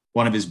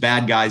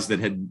bad guys that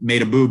had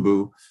made a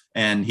boo-boo,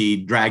 and he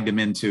dragged him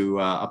into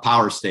a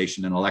power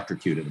station and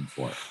electrocuted him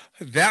for it.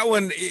 That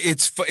one,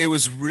 it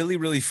was really,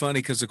 really funny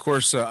because, of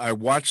course, I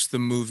watched the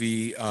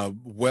movie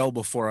well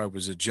before I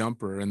was a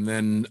jumper, and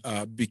then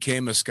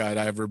became a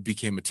skydiver,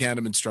 became a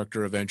tandem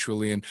instructor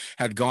eventually, and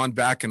had gone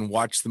back and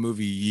watched the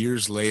movie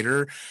years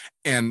later.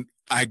 And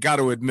I got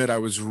to admit, I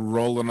was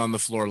rolling on the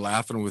floor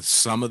laughing with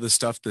some of the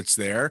stuff that's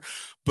there,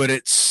 but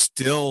it's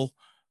still,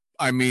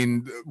 I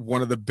mean,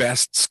 one of the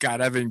best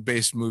skydiving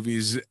based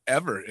movies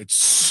ever. It's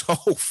so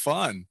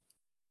fun.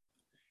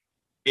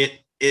 And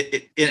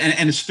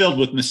it's filled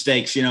with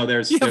mistakes.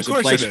 There's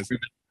a place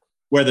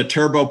where the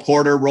turbo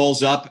porter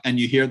rolls up and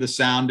you hear the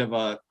sound of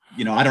a,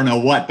 I don't know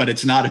what, but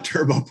it's not a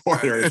turbo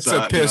porter. It's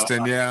a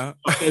piston. A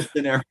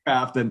piston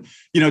aircraft, and,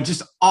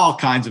 just all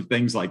kinds of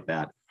things like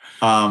that.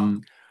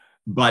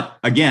 But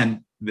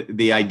again,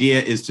 the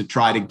idea is to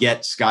try to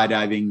get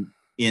skydiving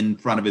in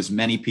front of as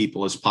many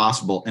people as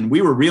possible. And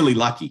we were really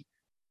lucky.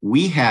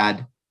 We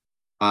had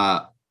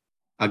a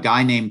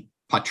guy named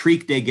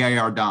Patrick de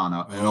Gallardon,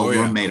 an old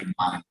roommate of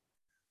mine,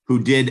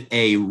 who did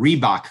a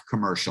Reebok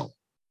commercial.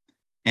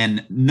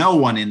 And no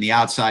one in the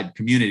outside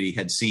community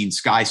had seen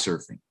sky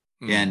surfing.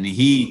 And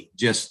he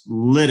just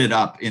lit it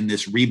up in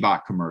this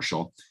Reebok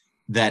commercial.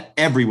 that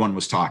everyone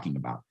was talking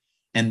about.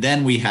 And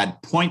then we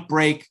had Point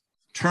Break,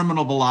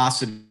 Terminal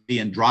Velocity,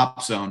 and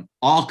Drop Zone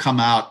all come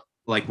out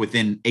like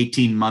within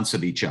 18 months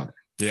of each other.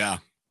 Yeah.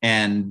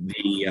 And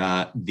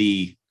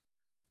the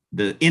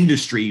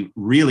industry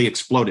really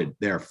exploded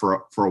there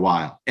for a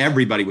while.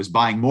 Everybody was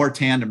buying more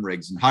tandem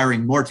rigs and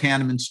hiring more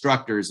tandem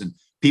instructors, and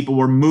people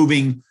were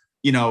moving,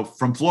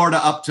 from Florida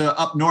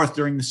up north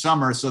during the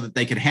summer so that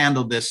they could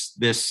handle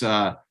this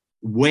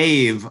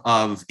wave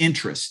of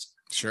interest.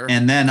 Sure.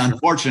 And then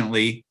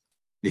unfortunately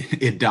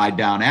it died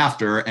down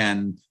after,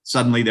 and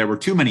suddenly there were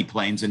too many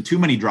planes and too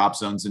many drop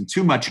zones and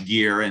too much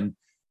gear. And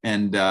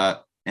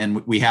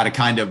we had a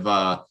kind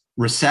of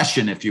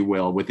recession, if you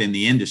will, within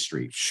the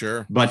industry.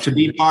 Sure. But to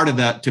be part of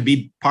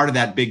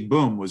that big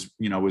boom was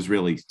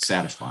really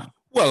satisfying.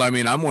 Well, I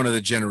mean, I'm one of the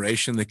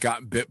generation that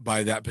got bit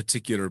by that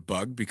particular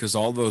bug because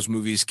all those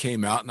movies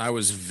came out and I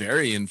was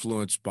very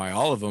influenced by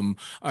all of them.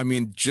 I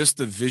mean, just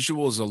the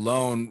visuals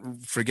alone,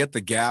 forget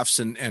the gaffes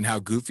and how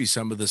goofy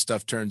some of the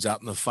stuff turns out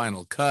in the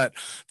final cut.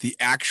 The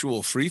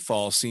actual free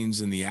fall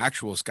scenes and the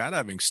actual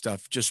skydiving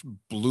stuff just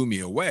blew me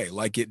away,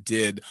 like it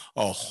did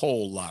a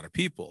whole lot of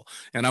people.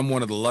 And I'm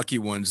one of the lucky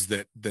ones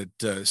that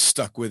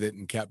stuck with it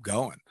and kept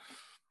going.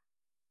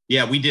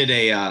 Yeah, we did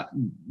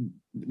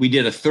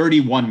a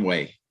 31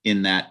 way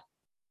in that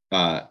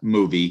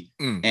movie,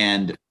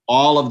 and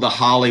all of the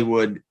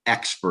Hollywood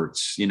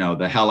experts,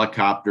 the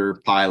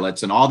helicopter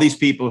pilots and all these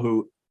people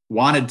who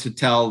wanted to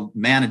tell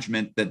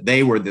management that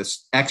they were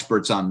this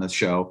experts on the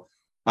show,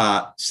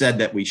 said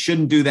that we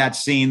shouldn't do that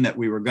scene, that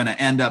we were going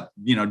to end up,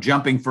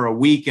 jumping for a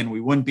week and we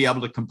wouldn't be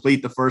able to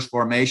complete the first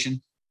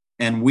formation.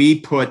 And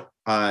we put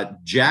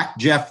Jack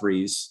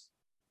Jeffries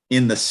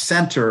in the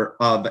center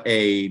of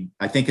I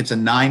think it's a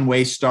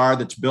 9-way star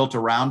that's built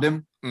around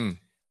him.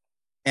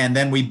 And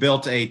then we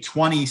built a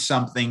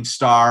 20-something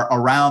star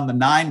around the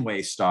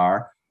 9-way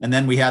star. And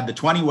then we had the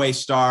 20-way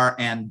star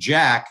and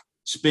Jack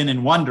spin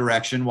in one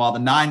direction while the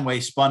 9-way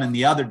spun in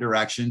the other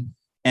direction.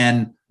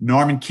 And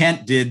Norman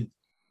Kent did,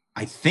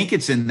 I think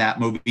it's in that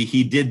movie,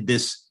 he did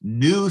this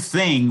new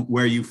thing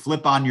where you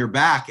flip on your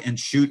back and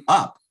shoot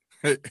up.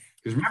 Because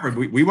remember,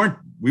 we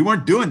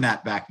weren't doing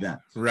that back then.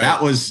 Right.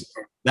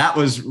 That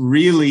was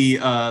really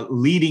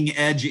leading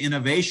edge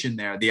innovation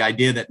there. The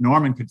idea that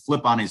Norman could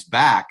flip on his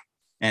back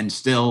and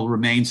still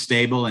remain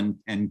stable and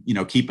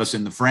keep us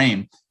in the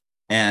frame.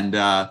 And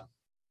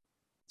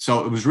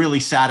so it was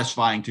really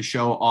satisfying to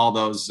show all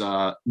those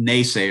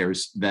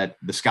naysayers that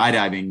the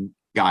skydiving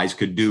guys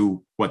could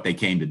do what they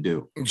came to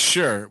do.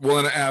 Sure. Well,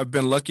 and I've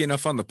been lucky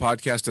enough on the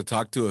podcast to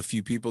talk to a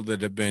few people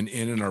that have been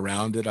in and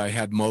around it. I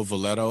had Mo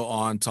Valetto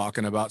on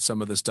talking about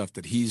some of the stuff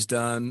that he's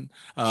done,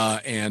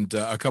 and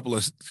a couple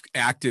of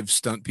active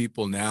stunt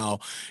people now.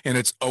 And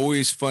it's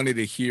always funny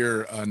to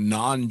hear a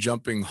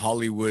non-jumping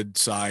Hollywood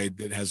side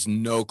that has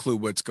no clue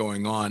what's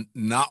going on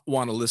not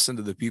want to listen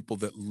to the people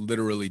that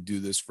literally do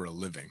this for a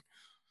living.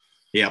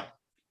 Yep.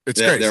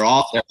 They're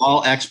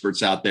all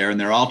experts out there, and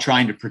they're all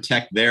trying to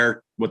protect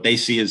what they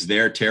see as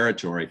their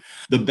territory.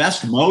 The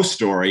best Mo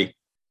story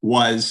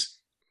was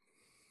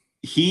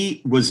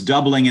he was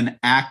doubling an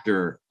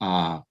actor.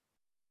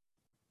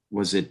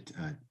 Was it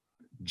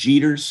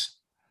Jeters?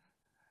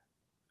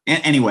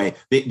 Anyway,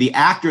 the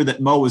actor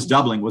that Mo was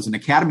doubling was an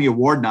Academy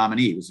Award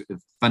nominee. He was a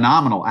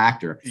phenomenal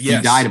actor. Yes.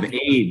 He died of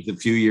AIDS a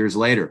few years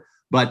later.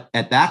 But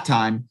at that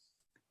time,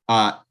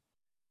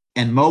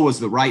 and Mo was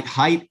the right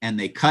height, and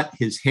they cut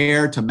his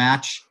hair to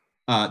match.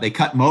 They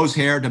cut Mo's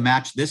hair to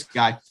match this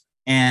guy.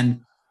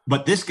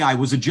 But this guy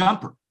was a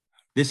jumper.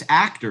 This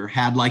actor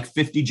had like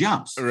 50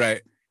 jumps.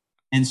 Right.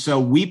 And so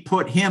we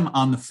put him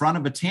on the front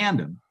of a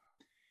tandem,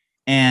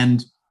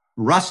 and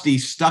Rusty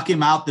stuck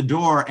him out the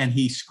door, and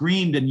he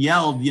screamed and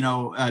yelled,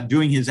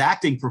 doing his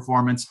acting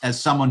performance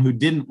as someone who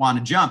didn't want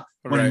to jump,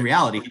 when in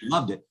reality he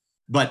loved it.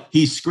 But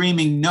he's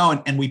screaming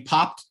no, and we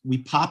popped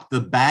the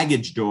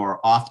baggage door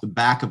off the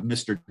back of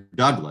Mr.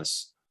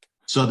 Douglas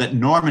so that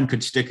Norman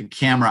could stick a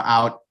camera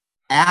out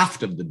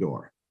aft of the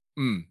door.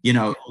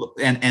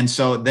 And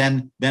so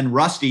then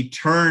Rusty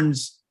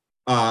turns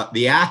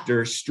the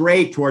actor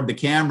straight toward the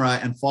camera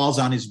and falls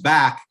on his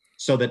back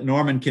so that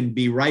Norman can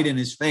be right in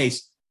his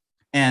face.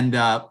 And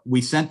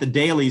we sent the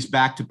dailies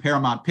back to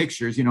Paramount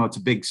Pictures. It's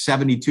a big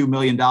 $72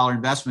 million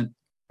investment.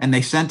 And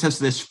they sent us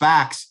this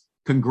fax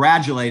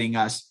congratulating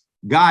us.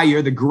 Guy,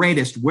 you're the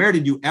greatest. Where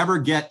did you ever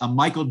get a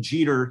Michael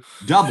Jeter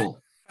double?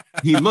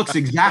 He looks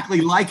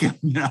exactly like him.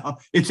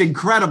 It's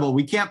incredible.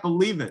 We can't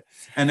believe it.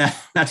 And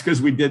that's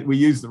because we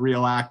used the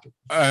real actor.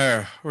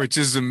 Which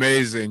is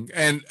amazing.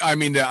 And I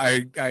mean,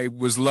 I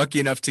was lucky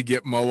enough to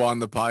get Mo on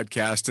the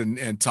podcast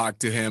and talk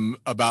to him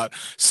about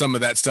some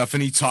of that stuff.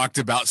 And he talked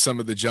about some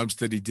of the jumps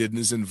that he did in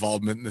his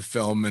involvement in the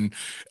film. And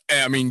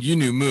I mean, you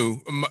knew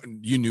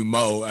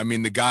Mo. I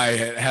mean, the guy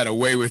had a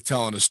way with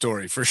telling a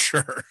story for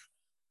sure.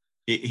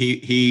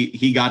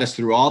 He got us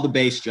through all the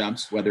base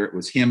jumps, whether it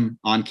was him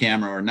on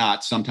camera or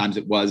not. Sometimes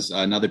it was,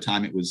 another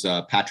time it was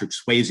Patrick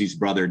Swayze's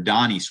brother,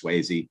 Donnie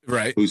Swayze,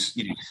 right, who's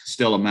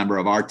still a member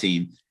of our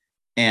team.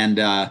 And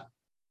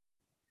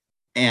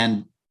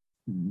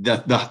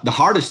the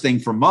hardest thing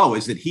for Mo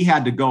is that he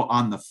had to go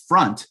on the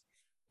front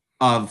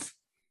of,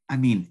 I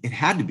mean, it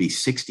had to be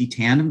 60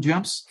 tandem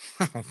jumps.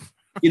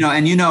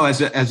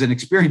 As an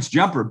experienced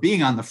jumper,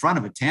 being on the front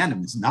of a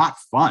tandem is not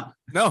fun.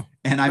 No.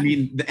 And I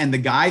mean, and the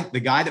guy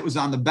that was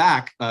on the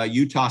back,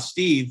 Utah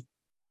Steve,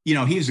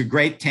 he's a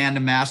great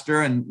tandem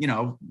master and,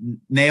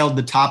 nailed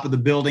the top of the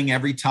building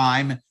every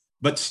time,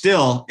 but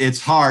still it's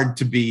hard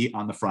to be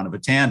on the front of a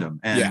tandem.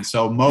 And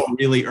so Mo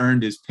really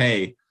earned his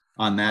pay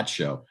on that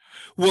show.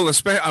 Well,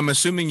 I'm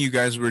assuming you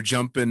guys were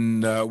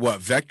jumping,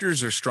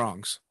 vectors or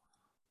strongs?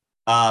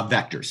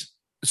 Vectors.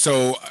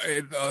 So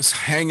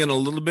hanging a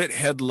little bit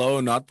head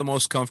low, not the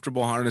most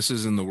comfortable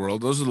harnesses in the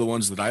world. Those are the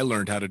ones that I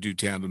learned how to do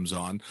tandems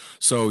on.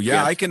 So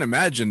yes. I can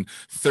imagine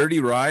 30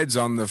 rides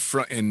on the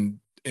front in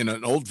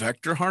an old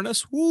vector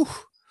harness. Woo.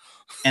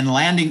 And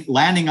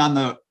landing on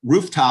the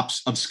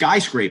rooftops of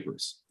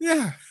skyscrapers.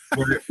 Yeah.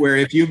 where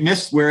if you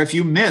missed, you were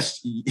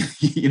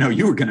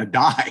going to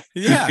die.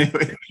 Yeah.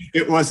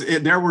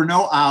 There were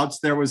no outs.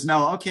 There was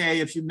no, okay,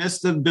 if you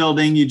missed the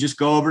building, you just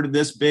go over to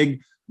this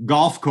big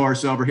golf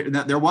course over here.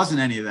 There wasn't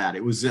any of that.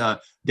 It was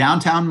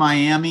downtown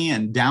Miami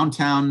and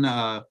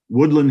downtown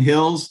Woodland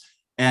Hills.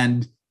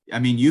 And I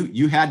mean,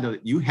 you had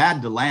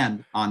to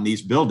land on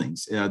these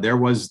buildings. There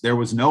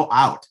was no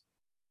out.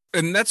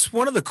 And that's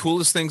one of the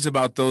coolest things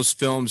about those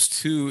films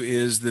too,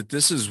 is that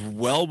this is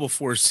well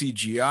before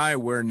CGI,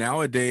 where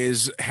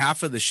nowadays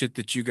half of the shit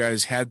that you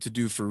guys had to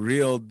do for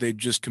real, they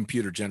just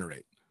computer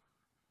generate.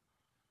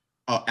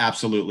 Oh,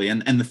 absolutely.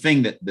 And the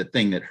thing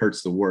that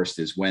hurts the worst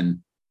is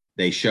when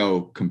they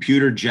show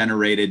computer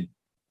generated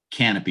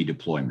canopy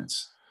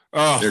deployments.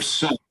 Oh,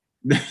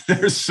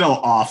 they're so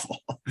awful.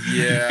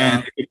 Yeah.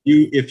 And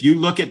if you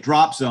look at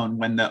Drop Zone,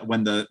 when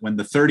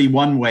the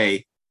 31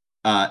 way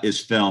is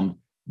filmed,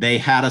 they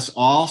had us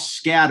all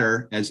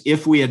scatter as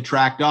if we had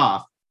tracked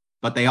off,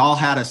 but they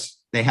had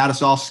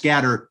us all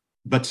scatter,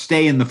 but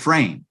stay in the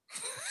frame.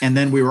 And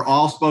then we were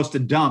all supposed to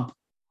dump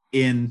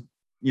in,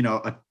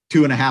 a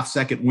 2.5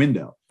 second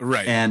window.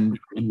 Right. And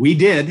we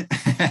did,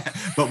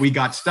 but we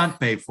got stunt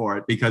pay for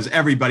it because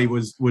everybody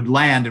would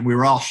land and we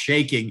were all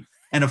shaking.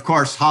 And of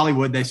course,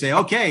 Hollywood, they say,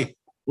 okay,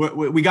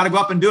 we got to go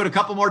up and do it a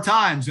couple more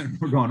times. And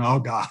we're going, oh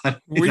God.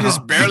 We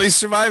just barely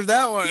survived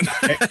that one.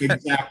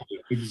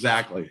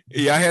 Exactly.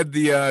 Yeah. I had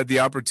the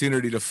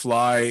opportunity to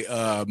fly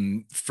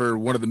for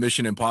one of the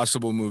Mission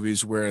Impossible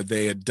movies where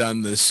they had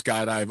done the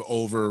skydive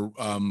over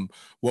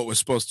what was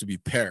supposed to be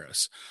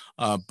Paris.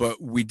 But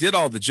we did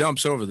all the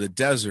jumps over the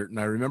desert. And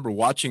I remember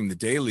watching the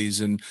dailies,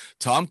 and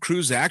Tom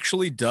Cruise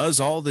actually does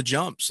all the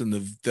jumps. And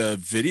the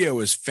video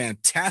is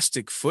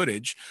fantastic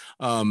footage.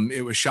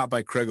 It was shot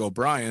by Craig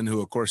O'Brien, who,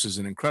 of course, is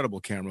an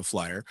incredible camera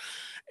flyer.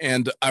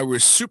 And I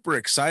was super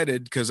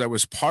excited because I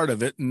was part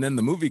of it. And then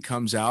the movie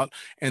comes out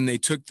and they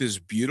took this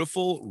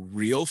beautiful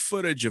real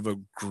footage of a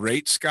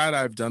great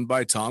skydive done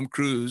by Tom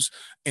Cruise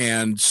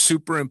and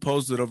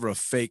superimposed it over a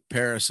fake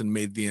Paris and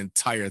made the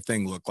entire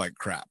thing look like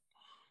crap.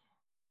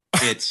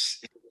 It's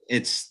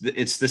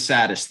the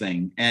saddest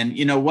thing. And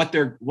what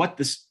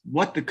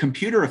the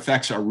computer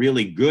effects are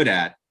really good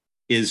at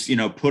is,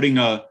 putting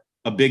a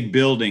big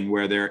building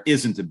where there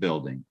isn't a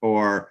building,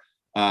 or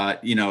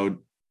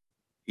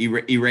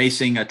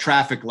erasing a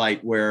traffic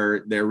light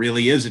where there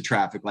really is a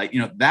traffic light.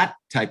 That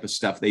type of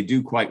stuff they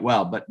do quite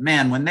well. But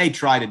man, when they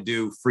try to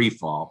do free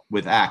fall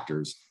with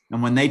actors,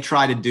 and when they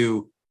try to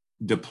do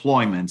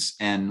deployments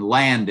and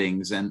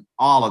landings and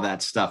all of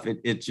that stuff,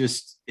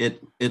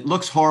 it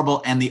looks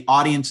horrible, and the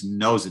audience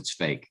knows it's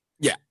fake.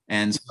 Yeah.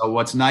 And so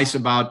what's nice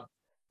about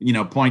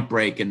Point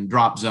Break and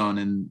Drop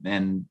Zone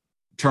and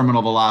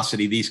Terminal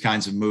Velocity, these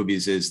kinds of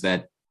movies, is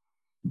that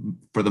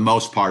for the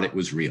most part it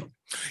was real.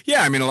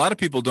 Yeah, I mean, a lot of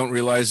people don't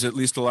realize, at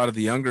least a lot of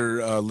the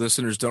younger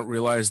listeners don't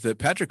realize, that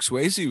Patrick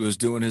Swayze was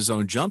doing his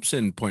own jumps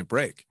in Point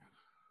Break.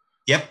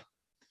 Yep.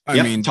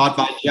 I mean, taught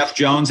by Jeff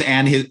Jones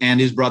and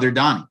his brother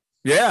Donnie.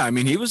 Yeah, I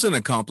mean, he was an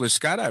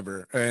accomplished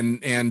skydiver,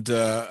 and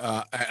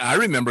I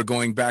remember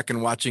going back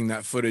and watching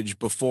that footage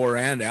before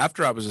and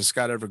after I was a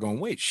skydiver, going,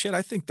 "Wait, shit,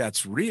 I think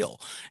that's real."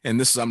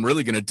 And I'm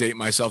really going to date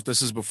myself.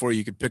 This is before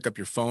you could pick up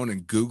your phone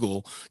and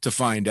Google to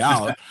find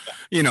out,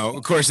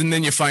 of course. And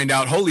then you find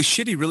out, holy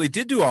shit, he really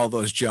did do all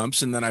those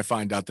jumps. And then I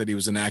find out that he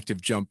was an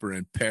active jumper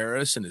in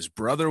Paris, and his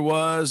brother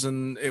was,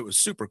 and it was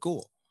super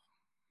cool.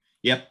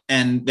 Yep,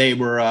 and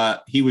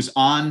he was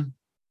on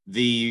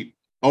the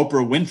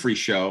Oprah Winfrey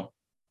show.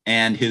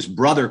 And his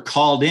brother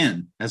called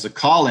in as a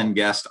call-in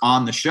guest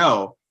on the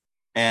show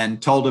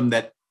and told him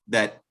that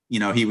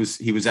he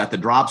was at the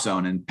Drop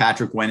Zone, and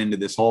Patrick went into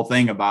this whole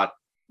thing about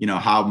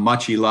how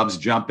much he loves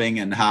jumping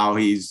and how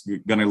he's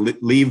going to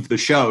leave the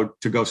show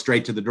to go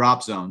straight to the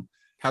Drop Zone.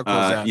 How cool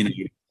is that?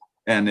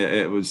 And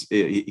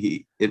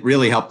it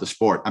really helped the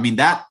sport. I mean,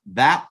 that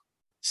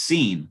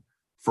scene,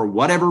 for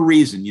whatever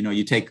reason,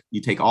 you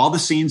take all the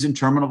scenes in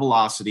Terminal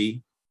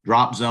Velocity,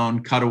 Drop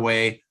Zone,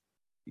 Cutaway.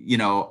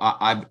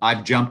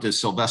 I've jumped as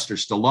Sylvester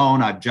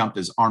Stallone. I've jumped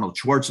as Arnold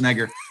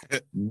Schwarzenegger.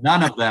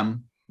 None of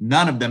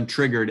them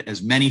triggered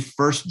as many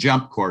first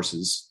jump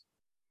courses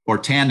or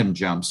tandem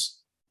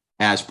jumps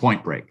as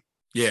Point Break.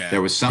 Yeah.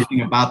 There was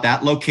something about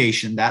that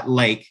location, that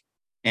lake,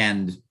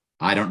 and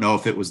I don't know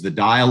if it was the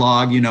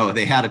dialogue.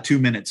 They had a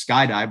 2-minute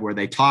skydive where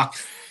they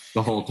talked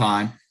the whole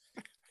time,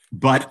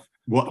 but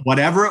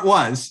whatever it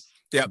was,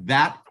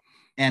 that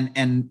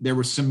and there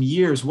were some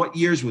years. What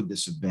years would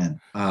this have been?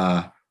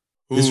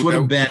 This would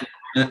have been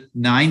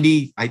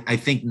 90, I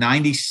think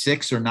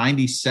 96 or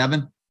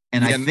 97,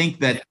 and I think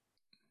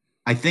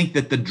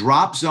that the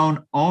Drop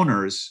Zone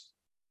owners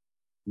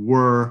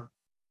were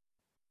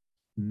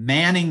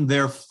manning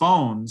their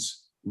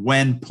phones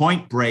when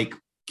Point Break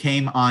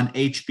came on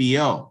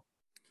HBO,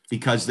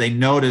 because they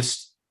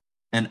noticed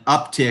an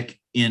uptick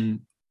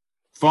in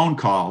phone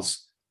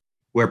calls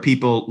where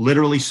people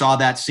literally saw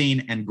that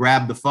scene and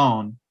grabbed the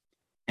phone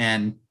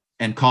and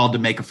called to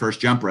make a first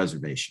jump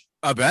reservation.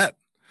 I bet.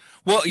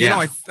 Well, you know,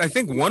 I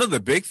think one of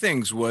the big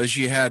things was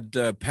you had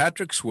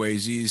Patrick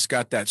Swayze. He's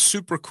got that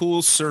super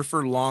cool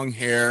surfer long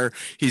hair.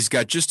 He's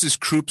got just his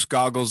Krups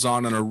goggles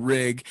on and a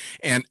rig,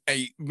 and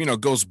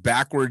goes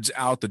backwards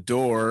out the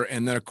door.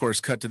 And then, of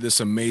course, cut to this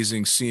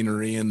amazing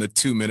scenery and the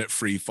 2-minute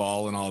free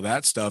fall and all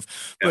that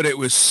stuff. But it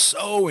was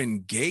so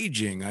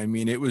engaging. I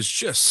mean, it was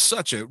just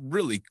such a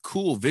really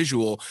cool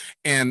visual.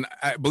 And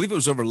I believe it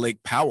was over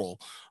Lake Powell.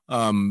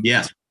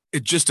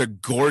 It's just a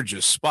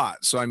gorgeous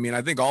spot. So, I mean,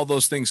 I think all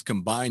those things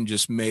combined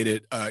just made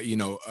it,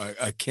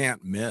 a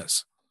can't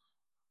miss.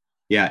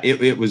 Yeah,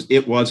 it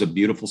was a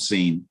beautiful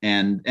scene.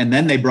 And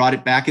then they brought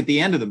it back at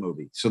the end of the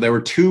movie. So there were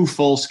 2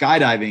 full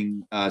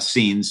skydiving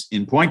scenes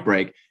in Point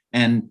Break.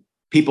 And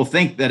people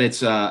think that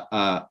it's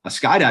a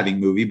skydiving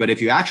movie, but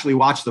if you actually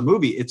watch the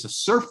movie, it's a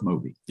surf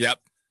movie. Yep.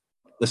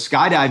 The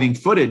skydiving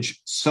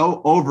footage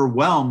so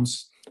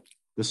overwhelms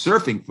the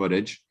surfing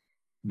footage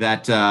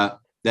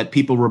that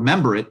people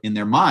remember it in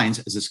their minds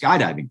as a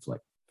skydiving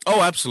flick.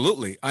 Oh,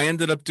 absolutely. I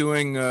ended up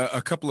doing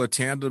a couple of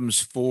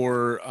tandems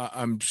for,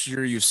 I'm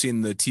sure you've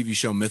seen the TV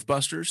show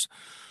Mythbusters.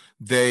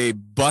 They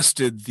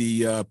busted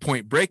the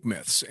Point Break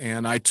myths,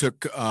 and I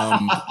took 2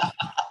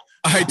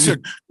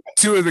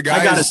 of the guys.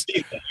 I gotta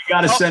see that. You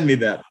gotta send me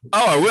that.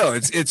 Oh, I will.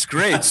 It's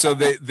great. So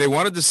they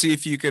wanted to see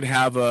if you could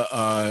have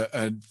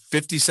a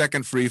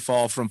 50-second free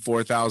fall from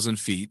 4,000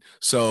 feet.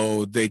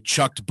 So they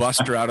chucked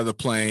Buster out of the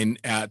plane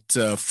at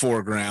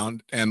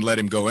foreground and let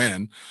him go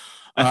in.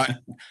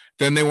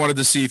 Then they wanted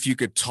to see if you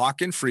could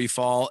talk in free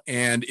fall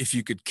and if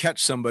you could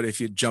catch somebody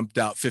if you jumped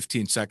out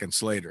 15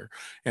 seconds later.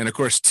 And of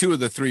course, 2 of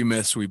the 3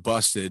 myths we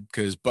busted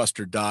because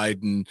Buster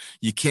died and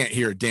you can't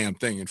hear a damn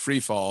thing in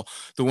free fall.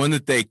 The one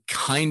that they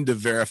kind of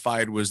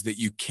verified was that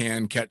you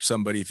can catch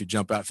somebody if you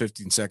jump out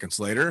 15 seconds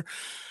later.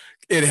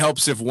 It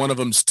helps if one of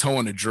them's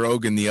towing a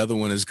drogue and the other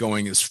one is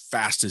going as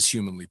fast as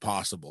humanly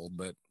possible.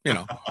 But,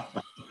 but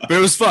it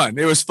was fun.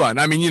 It was fun.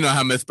 I mean, you know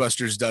how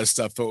Mythbusters does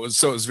stuff. So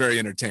it was very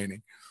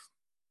entertaining.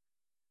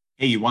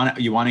 Hey, you want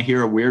to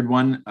hear a weird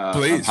one?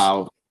 Please.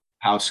 Of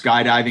how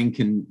skydiving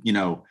can,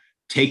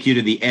 take you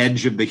to the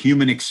edge of the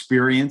human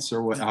experience,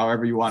 or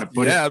however you want to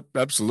put it. Yeah,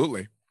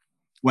 absolutely.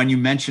 When you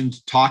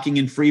mentioned talking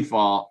in free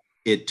fall,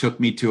 it took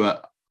me to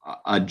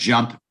a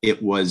jump.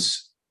 It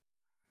was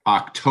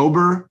August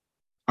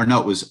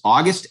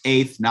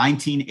 8th,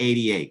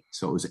 1988.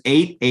 So it was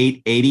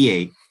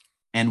 8/8/88.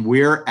 And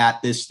we're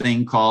at this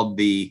thing called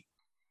the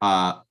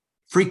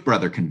Freak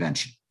Brother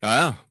Convention.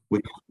 Oh.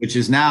 Which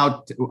is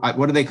now,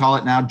 what do they call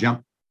it now?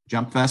 Jump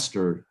Fest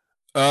or?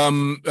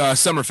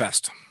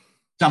 Summerfest.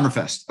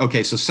 Summerfest.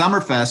 Okay. So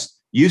Summerfest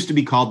used to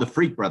be called the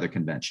Freak Brother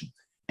Convention.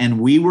 And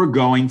we were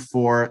going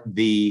for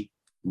the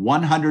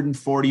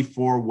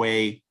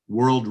 144-way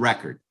world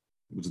record.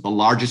 It was the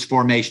largest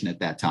formation at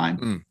that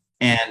time.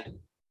 And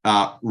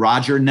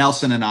Roger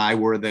Nelson and I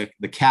were the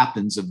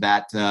captains of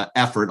that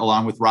effort,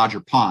 along with Roger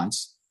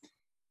Ponce.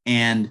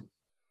 And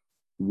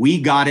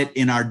we got it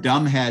in our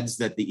dumb heads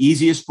that the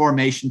easiest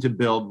formation to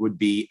build would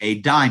be a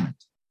diamond,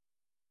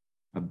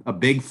 a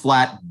big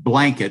flat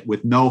blanket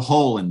with no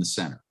hole in the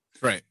center.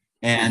 Right.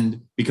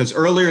 And because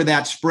earlier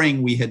that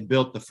spring, we had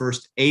built the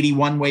first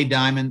 81-way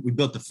diamond. We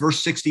built the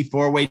first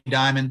 64-way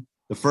diamond,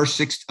 the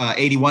first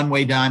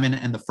 81-way diamond,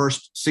 and the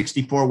first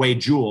 64-way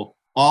jewel,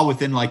 all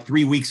within like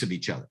 3 weeks of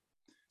each other.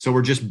 So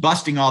we're just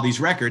busting all these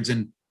records.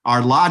 And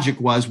our logic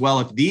was, well,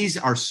 if these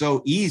are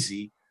so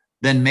easy,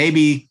 then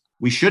maybe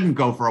we shouldn't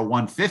go for a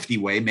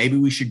 150-way. Maybe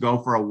we should go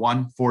for a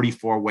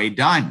 144-way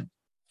diamond.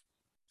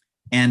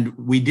 And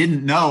we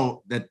didn't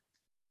know that,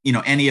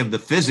 any of the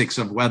physics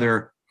of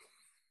whether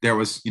there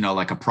was,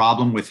 like a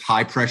problem with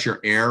high pressure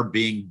air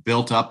being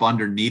built up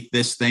underneath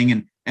this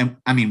thing. And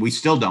I mean, we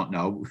still don't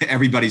know.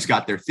 Everybody's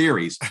got their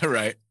theories.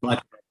 Right.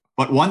 But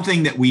one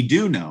thing that we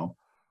do know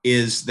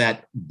is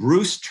that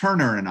Bruce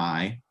Turner and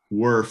I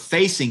were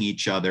facing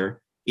each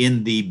other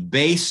in the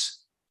base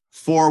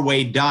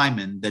 4-way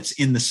diamond that's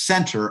in the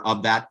center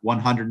of that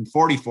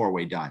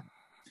 144-way diamond.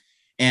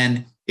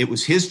 And it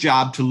was his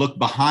job to look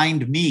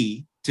behind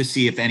me to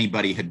see if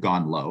anybody had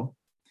gone low.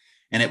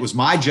 And it was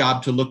my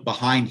job to look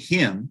behind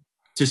him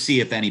to see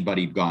if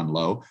anybody had gone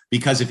low,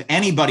 because if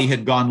anybody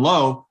had gone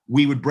low,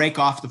 we would break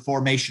off the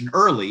formation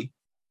early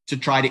to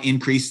try to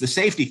increase the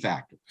safety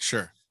factor.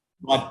 Sure.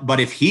 But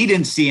if he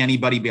didn't see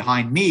anybody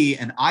behind me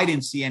and I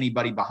didn't see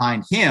anybody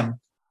behind him,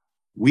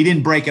 we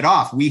didn't break it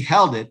off. We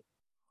held it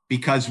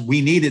because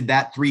we needed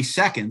that 3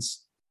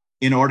 seconds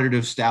in order to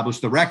establish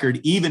the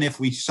record, even if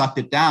we sucked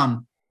it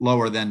down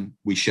lower than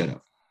we should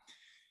have.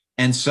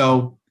 And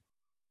so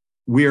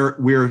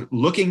we're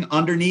looking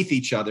underneath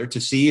each other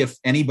to see if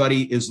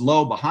anybody is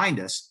low behind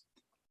us.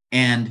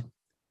 And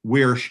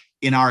we're,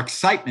 in our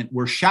excitement,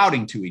 we're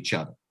shouting to each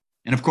other.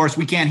 And of course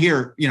we can't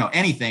hear,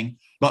 anything,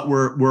 but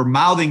we're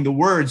mouthing the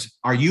words,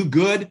 "Are you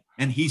good?"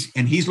 And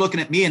he's looking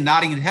at me and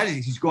nodding his head.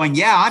 He's going,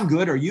 "Yeah, I'm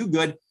good. Are you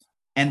good?"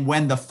 And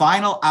when the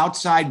final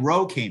outside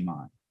row came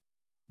on,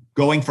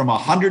 going from a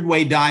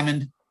 100-way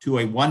diamond to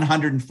a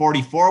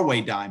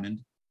 144-way diamond,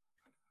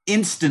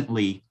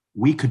 instantly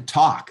we could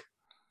talk.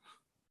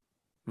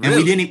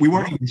 Really? And we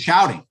weren't even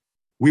shouting.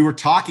 We were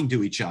talking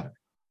to each other.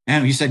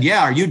 And he said,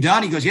 "Yeah, are you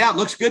done?" He goes, "Yeah, it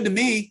looks good to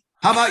me.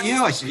 How about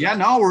you?" I said, "Yeah,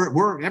 no,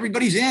 we're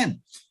everybody's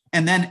in."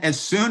 And then as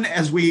soon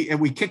as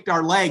we kicked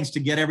our legs to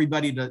get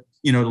everybody to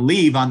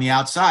leave on the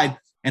outside,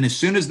 and as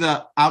soon as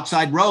the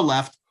outside row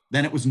left,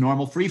 then it was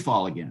normal free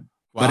fall again.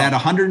 Wow. But at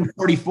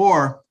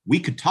 144,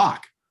 we could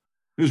talk.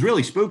 It was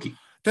really spooky.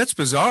 That's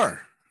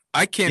bizarre.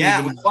 I can't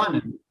It even. was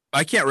fun.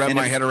 I can't wrap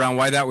my head around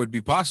why that would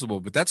be possible,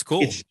 but that's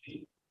cool.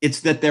 It's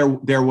that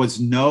there was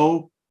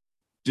no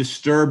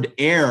disturbed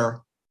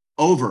air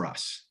over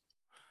us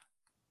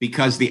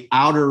because the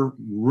outer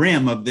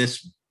rim of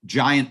this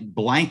giant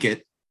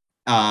blanket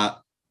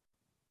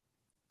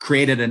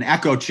created an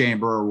echo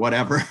chamber or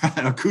whatever,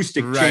 an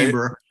acoustic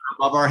chamber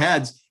above our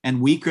heads,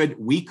 and we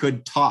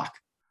could talk.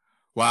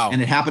 Wow.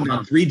 And it happened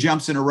on 3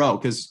 jumps in a row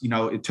because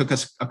it took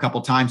us a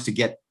couple times to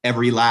get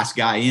every last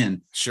guy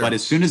in. Sure. But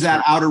as soon as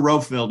that outer row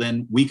filled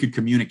in, we could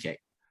communicate.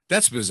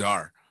 That's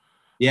bizarre.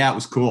 Yeah, it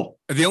was cool.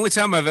 The only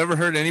time I've ever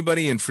heard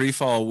anybody in free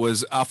fall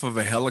was off of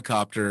a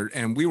helicopter,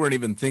 and we weren't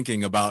even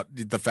thinking about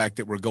the fact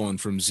that we're going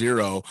from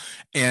 0.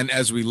 And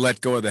as we let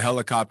go of the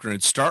helicopter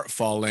and start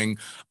falling,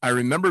 I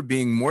remember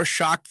being more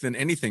shocked than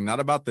anything, not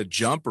about the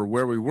jump or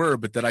where we were,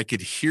 but that I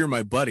could hear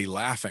my buddy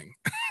laughing.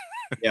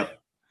 Yep.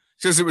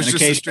 Because it was just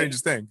the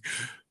strangest thing.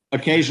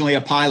 Occasionally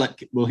a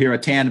pilot will hear a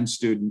tandem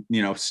student,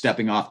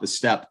 stepping off the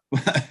step.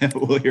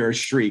 We'll hear a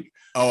shriek.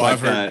 Oh,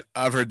 but,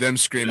 I've heard them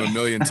scream a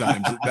million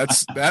times.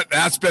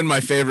 That's been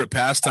my favorite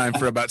pastime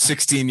for about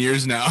 16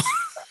 years now.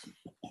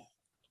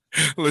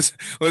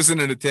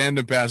 Listening to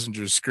tandem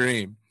passengers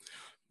scream.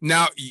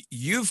 Now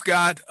you've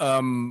got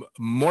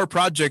more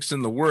projects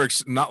in the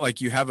works. Not like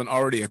you haven't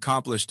already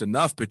accomplished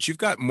enough, but you've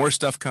got more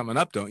stuff coming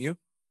up, don't you?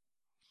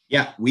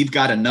 Yeah, we've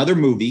got another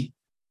movie,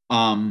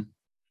 and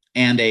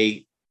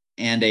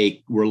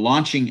we're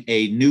launching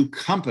a new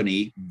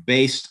company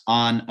based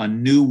on a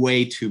new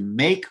way to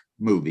make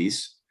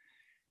movies.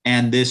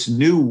 And this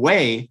new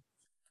way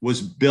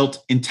was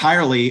built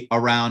entirely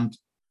around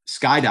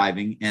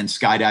skydiving and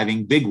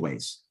skydiving big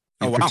ways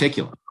in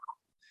particular.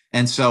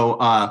 And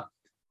so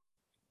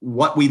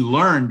what we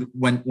learned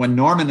when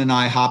Norman and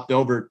I hopped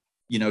over,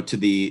 to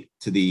the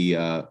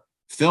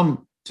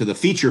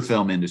feature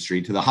film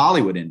industry, to the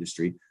Hollywood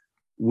industry,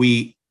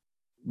 we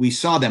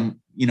saw them,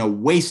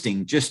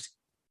 wasting just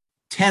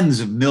tens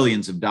of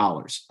millions of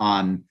dollars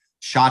on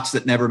shots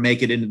that never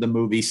make it into the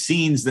movie,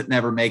 scenes that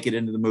never make it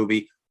into the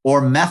movie,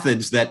 or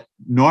methods that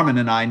Norman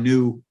and I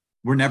knew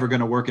were never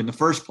going to work in the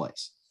first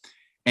place.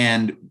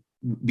 And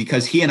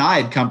because he and I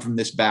had come from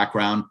this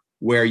background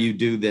where you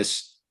do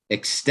this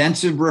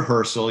extensive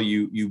rehearsal,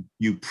 you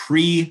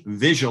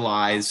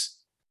pre-visualize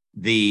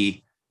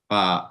the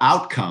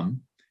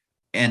outcome,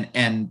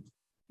 and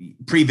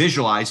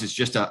pre-visualize is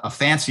just a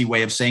fancy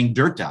way of saying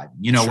dirt dive.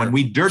 Sure. When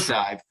we dirt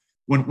dive,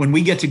 when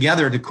we get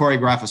together to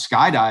choreograph a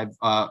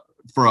skydive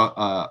for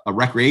a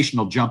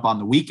recreational jump on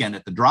the weekend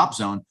at the drop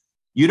zone,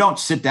 you don't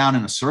sit down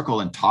in a circle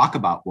and talk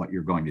about what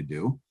you're going to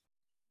do.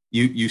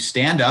 You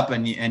stand up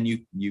and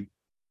you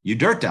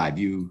dirt dive.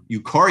 You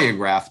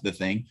choreograph the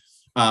thing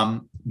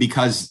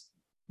because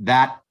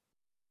that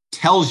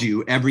tells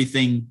you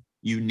everything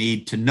you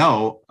need to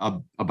know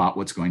about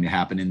what's going to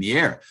happen in the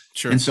air.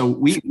 Sure. And so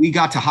we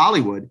got to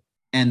Hollywood,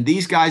 and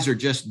these guys are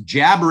just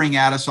jabbering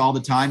at us all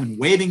the time and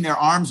waving their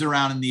arms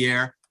around in the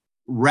air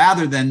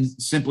rather than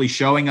simply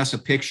showing us a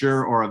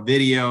picture or a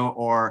video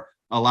or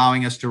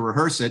allowing us to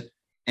rehearse it.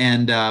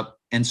 And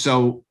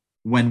so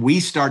when we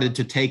started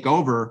to take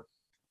over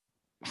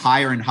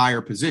higher and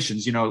higher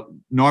positions,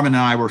 Norman and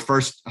I were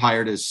first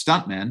hired as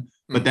stuntmen,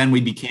 but then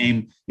we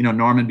became,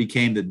 Norman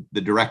became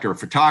the director of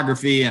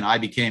photography, and I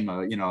became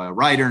a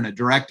writer and a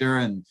director,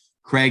 and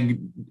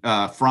Craig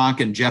Franck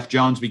and Jeff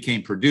Jones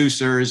became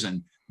producers,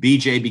 and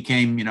BJ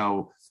became,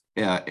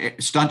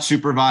 stunt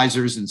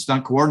supervisors and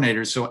stunt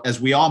coordinators. So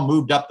as we all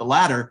moved up the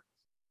ladder,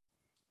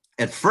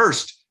 at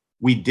first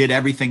we did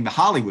everything the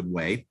Hollywood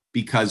way,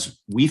 because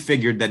we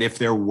figured that if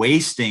they're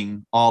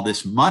wasting all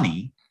this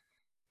money,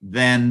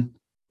 then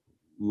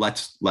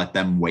let's let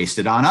them waste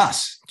it on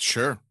us.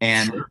 Sure.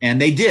 And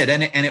they did.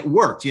 And it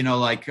worked,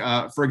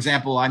 for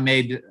example, I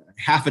made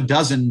half a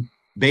dozen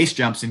base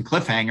jumps in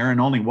Cliffhanger, and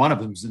only one of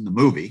them's in the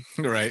movie.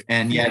 Right.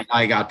 And yet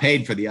I got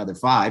paid for the other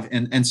 5.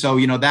 And so,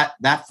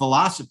 that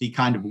philosophy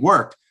kind of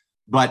worked.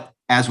 But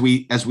as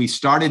we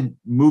started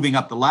moving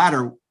up the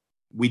ladder,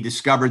 we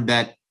discovered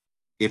that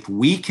if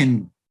we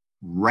can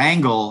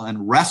wrangle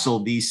and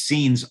wrestle these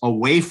scenes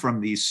away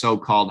from these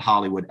so-called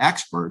Hollywood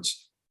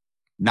experts,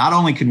 not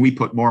only can we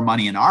put more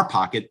money in our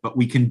pocket, but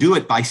we can do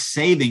it by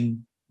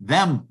saving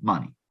them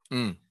money.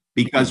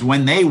 Because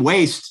when they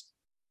waste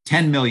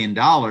 $10 million,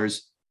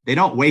 they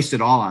don't waste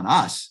it all on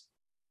us.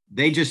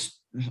 They just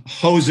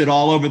hose it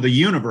all over the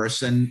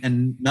universe,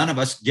 and none of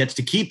us gets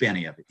to keep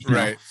any of it.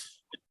 Right.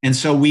 And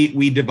so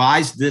we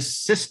devised this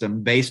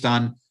system based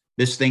on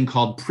this thing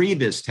called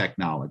Previs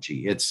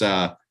technology. It's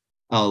a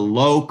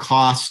low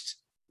cost,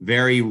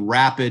 very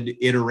rapid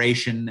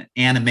iteration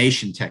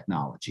animation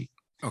technology.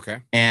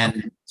 Okay.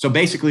 And so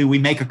basically we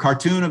make a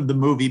cartoon of the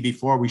movie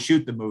before we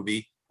shoot the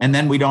movie, and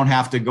then we don't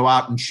have to go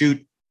out and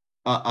shoot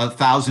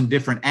 1,000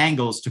 different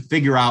angles to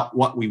figure out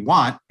what we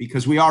want,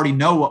 because we already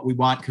know what we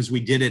want because we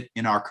did it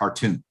in our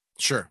cartoon.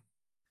 Sure.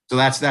 So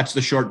that's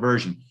the short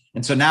version.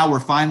 And so now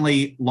we're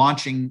finally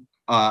launching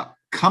a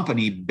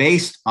company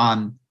based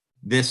on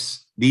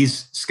these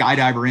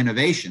skydiver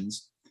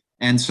innovations.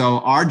 And so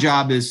our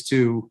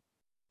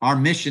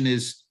mission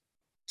is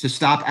to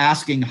stop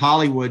asking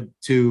Hollywood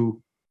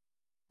to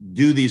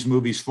do these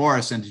movies for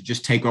us and to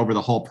just take over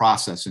the whole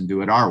process and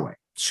do it our way.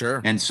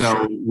 Sure. And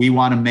so we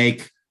want to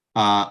make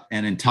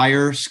an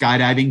entire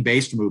skydiving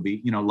based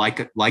movie,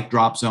 like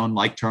Drop Zone,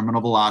 like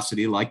Terminal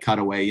Velocity, like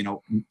Cutaway,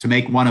 to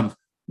make one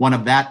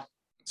of that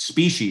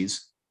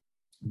species,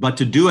 but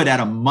to do it at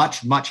a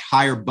much, much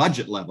higher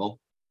budget level,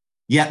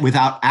 yet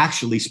without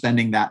actually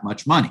spending that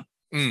much money.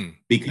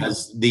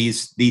 Because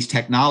these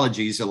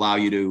technologies allow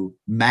you to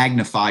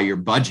magnify your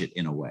budget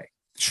in a way.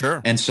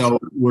 Sure. And so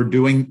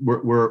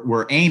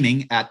we're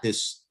aiming at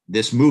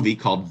this movie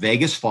called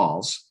Vegas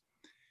Falls,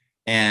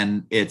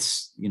 and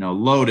it's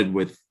loaded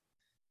with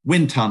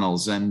wind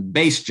tunnels and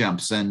base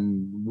jumps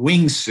and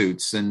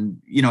wingsuits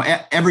and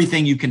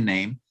everything you can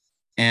name.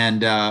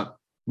 And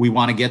we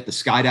want to get the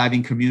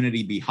skydiving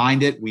community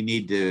behind it.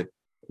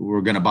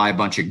 We're going to buy a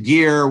bunch of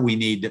gear. We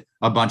need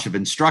a bunch of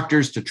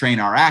instructors to train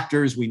our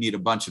actors. We need a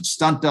bunch of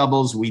stunt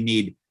doubles. We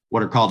need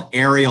what are called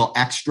aerial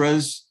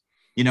extras,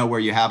 where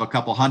you have a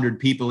couple hundred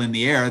people in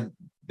the air.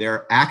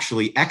 They're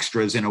actually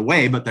extras in a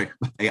way, but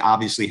they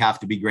obviously have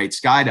to be great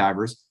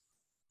skydivers.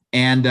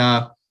 And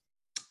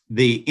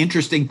the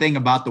interesting thing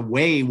about the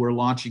way we're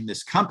launching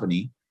this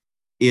company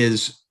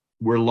is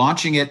we're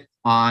launching it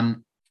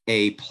on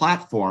a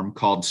platform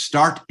called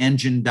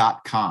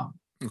startengine.com.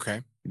 Okay.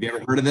 Have you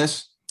ever heard of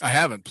this? I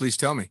haven't. Please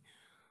tell me.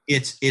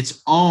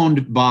 It's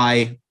owned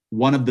by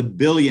one of the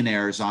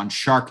billionaires on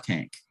Shark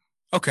Tank.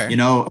 Okay.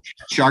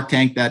 Shark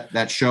Tank,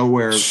 that show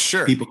where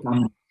Sure. people come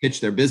and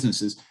pitch their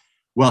businesses.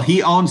 Well,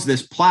 he owns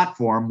this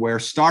platform where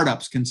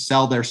startups can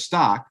sell their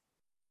stock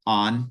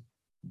on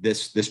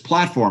this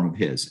platform of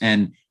his,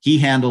 and he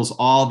handles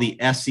all the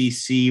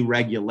SEC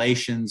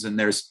regulations, and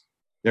there's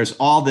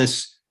all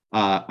this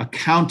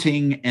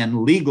accounting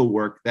and legal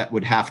work that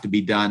would have to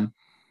be done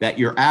that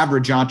your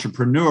average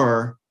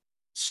entrepreneur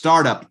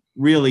startup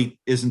really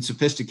isn't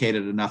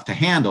sophisticated enough to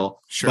handle.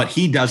 Sure. But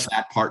he does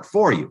that part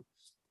for you.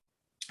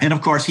 And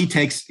of course he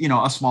takes,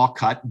 a small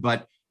cut,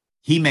 but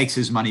he makes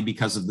his money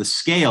because of the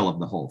scale of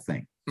the whole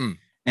thing.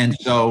 And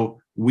so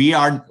we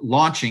are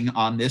launching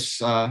on this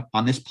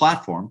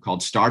platform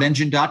called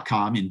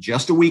startengine.com in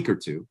just a week or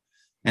two.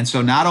 And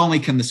so not only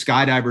can the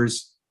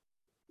skydivers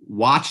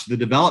watch the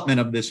development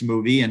of this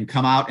movie and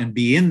come out and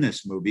be in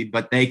this movie,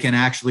 but they can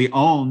actually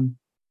own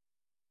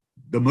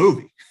the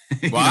movie.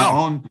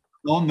 Wow.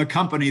 Own the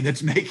company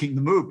that's making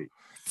the movie.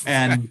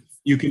 And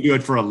you can do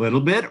it for a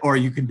little bit, or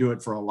you can do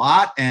it for a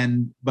lot.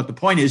 But the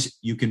point is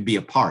you can be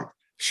a part.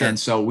 Sure. And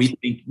so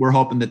we're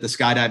hoping that the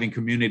skydiving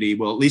community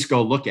will at least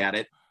go look at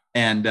it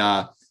and,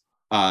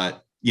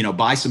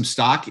 buy some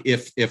stock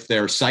if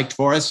they're psyched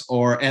for us,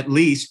 or at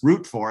least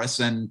root for us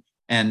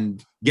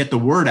and get the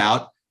word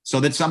out so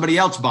that somebody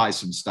else buys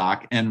some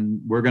stock,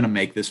 and we're going to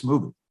make this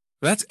movie.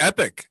 That's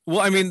epic.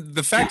 Well, I mean,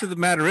 the fact of the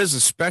matter is,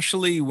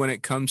 especially when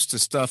it comes to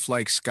stuff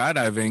like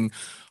skydiving,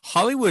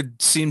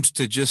 Hollywood seems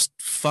to just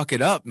fuck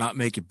it up, not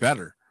make it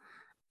better.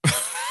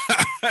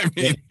 I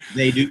mean,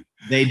 they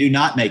do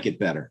not make it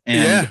better.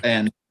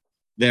 And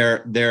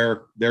they're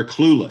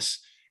clueless.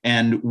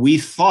 And we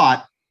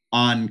thought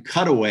on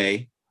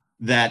Cutaway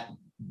that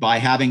by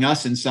having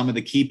us in some of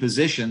the key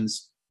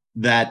positions,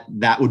 that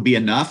would be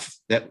enough,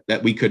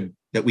 that we could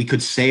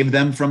save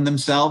them from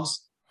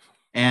themselves.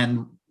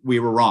 And we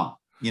were wrong.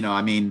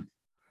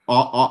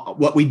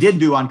 What we did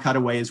do on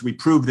Cutaway is we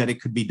proved that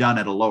it could be done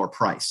at a lower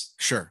price.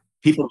 Sure.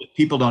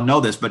 People don't know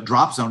this, but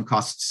Drop Zone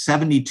costs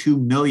 $72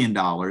 million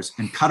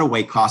and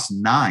Cutaway costs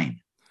 $9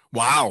 million.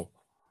 Wow.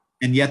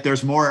 And yet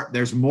there's more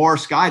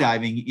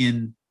skydiving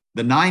in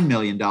the $9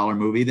 million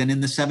movie than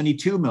in the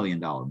 $72 million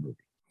movie.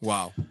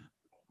 Wow.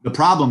 The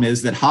problem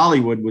is that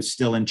Hollywood was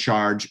still in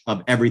charge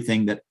of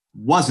everything that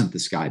wasn't the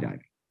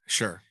skydiving.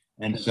 Sure.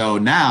 And so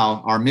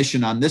now our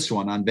mission on this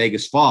one, on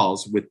Vegas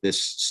Falls, with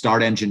this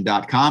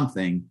startengine.com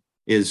thing,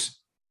 is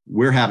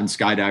we're having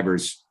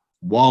skydivers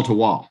wall to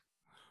wall.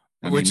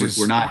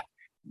 We're not,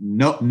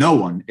 no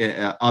one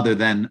other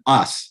than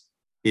us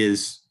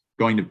is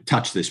going to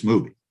touch this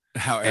movie.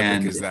 How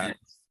epic is that?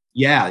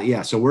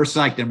 Yeah. So we're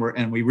psyched,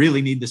 and we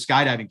really need the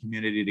skydiving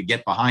community to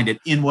get behind it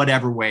in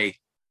whatever way,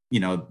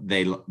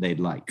 they'd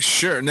like.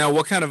 Sure. Now,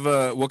 what kind of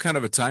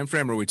a time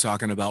frame are we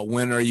talking about?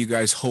 When are you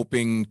guys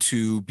hoping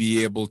to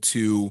be able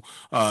to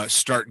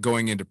start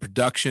going into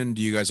production?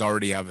 Do you guys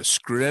already have a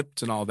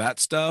script and all that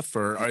stuff,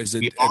 or is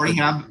it? We already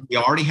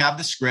have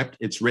the script.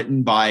 It's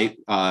written by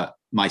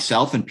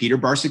myself and Peter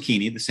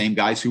Barsacchini, the same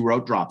guys who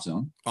wrote Drop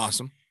Zone.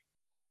 Awesome.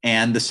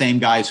 And the same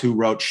guys who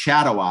wrote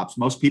Shadow Ops.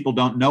 Most people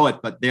don't know it,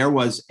 but there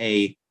was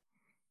a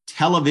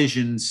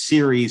television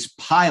series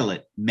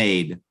pilot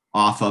made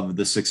off of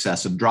the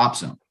success of Drop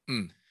Zone.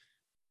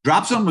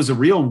 Drop Zone was a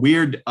real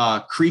weird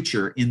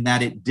creature in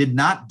that it did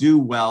not do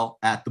well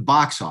at the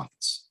box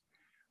office.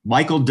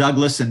 Michael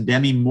Douglas and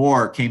Demi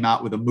Moore came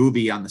out with a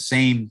movie on the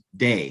same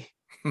day,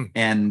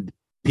 and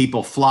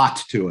people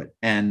flocked to it,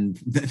 and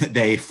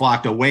they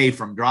flocked away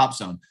from Drop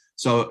Zone.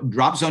 So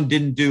Drop Zone it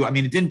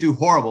didn't do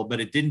horrible, but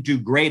it didn't do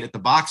great at the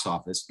box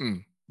office.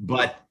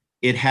 But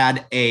it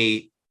had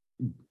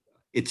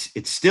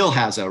it still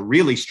has a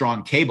really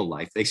strong cable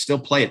life. They still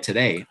play it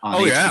today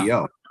on HBO.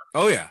 Yeah.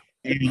 Oh yeah.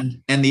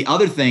 And the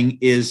other thing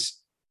is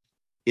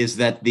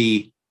that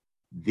the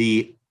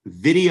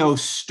video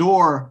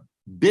store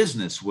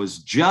business was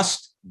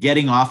just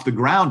getting off the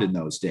ground in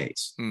those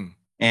days.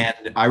 And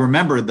I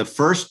remember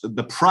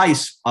the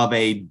price of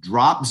a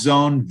Drop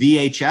Zone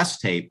VHS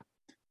tape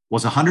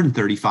was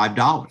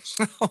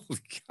 $135. Holy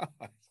God.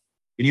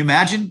 Can you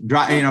imagine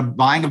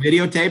buying a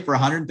videotape for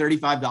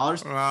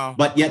 $135? Wow.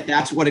 But yet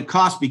that's what it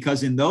cost,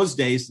 because in those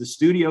days, the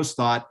studios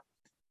thought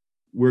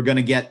we're going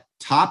to get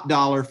top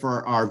dollar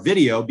for our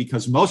video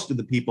because most of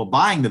the people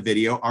buying the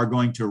video are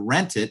going to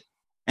rent it,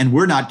 and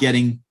we're not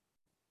getting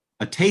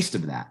a taste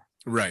of that.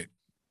 Right.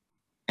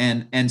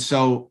 And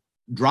so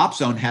Drop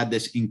Zone had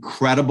this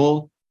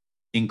incredible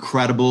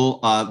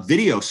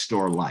video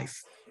store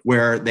life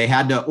where they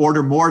had to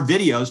order more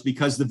videos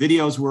because the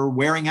videos were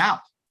wearing out.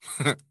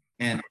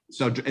 And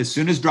so as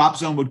soon as Drop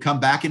Zone would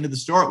come back into the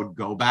store, it would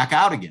go back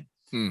out again.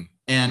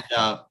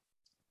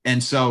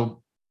 And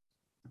so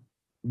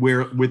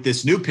we're with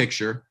this new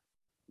picture,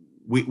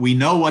 we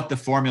know what the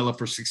formula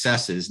for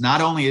success is.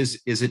 Not only is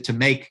it to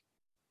make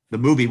the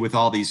movie with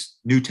all these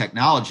new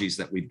technologies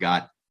that we've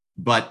got,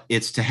 but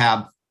it's to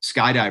have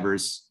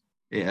skydivers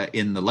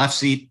in the left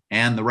seat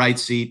and the right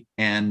seat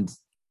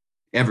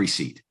every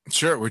seat.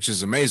 Sure, which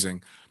is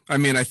amazing. I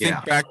mean, I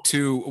think back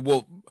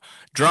to,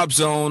 Drop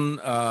Zone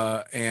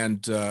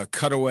and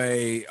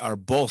Cutaway are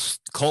both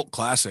cult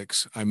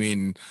classics. I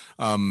mean,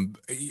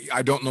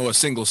 I don't know a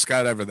single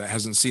skydiver that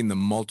hasn't seen them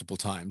multiple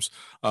times.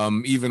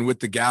 Even with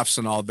the gaffes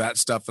and all that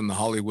stuff and the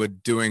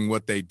Hollywood doing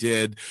what they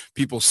did,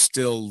 people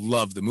still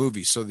love the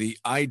movie. So the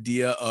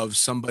idea of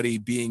somebody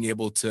being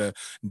able to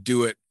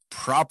do it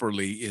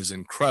properly is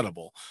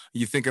incredible.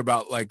 You think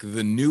about like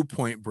the new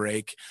Point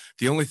Break.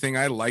 The only thing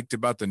I liked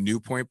about the new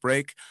Point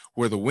Break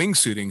were the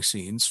wingsuiting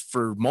scenes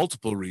for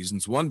multiple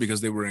reasons. One, because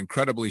they were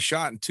incredibly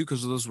shot, and two,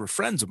 because those were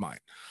friends of mine.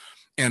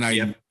 And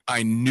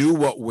I knew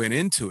what went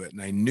into it,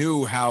 and I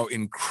knew how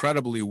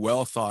incredibly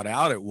well thought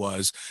out it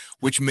was,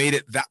 which made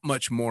it that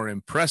much more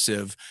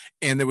impressive.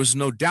 And there was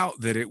no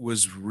doubt that it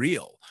was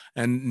real.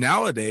 And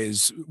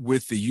nowadays,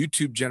 with the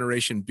YouTube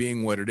generation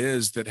being what it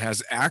is, that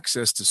has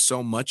access to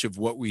so much of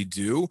what we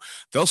do,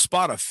 they'll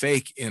spot a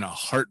fake in a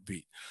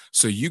heartbeat.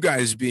 So you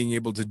guys being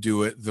able to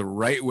do it the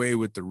right way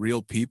with the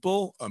real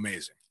people,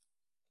 amazing.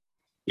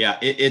 Yeah,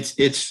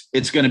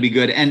 it's going to be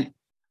good. And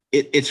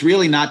it's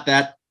really not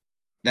that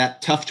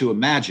tough to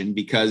imagine,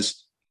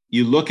 because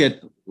you look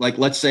at, like,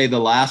 let's say the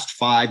last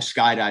 5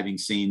 skydiving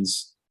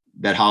scenes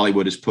that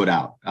Hollywood has put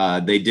out.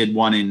 They did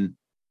one in,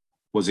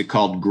 was it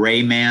called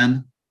Gray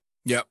Man?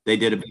 Yep. They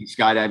did a big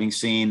skydiving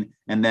scene.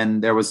 And then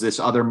there was this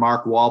other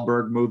Mark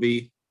Wahlberg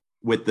movie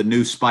with the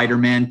new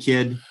Spider-Man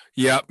kid.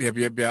 Yep.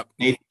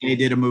 They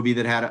did a movie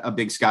that had a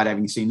big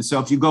skydiving scene. So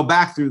if you go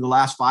back through the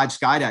last 5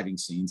 skydiving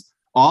scenes,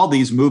 all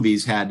these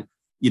movies had,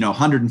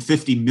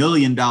 $150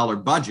 million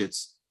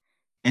budgets.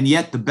 And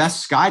yet the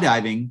best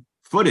skydiving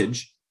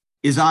footage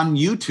is on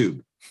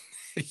YouTube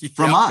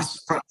from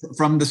us,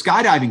 from the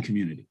skydiving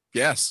community.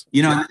 Yes.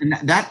 And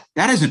that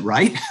isn't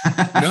right.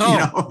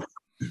 No.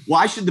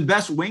 Why should the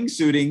best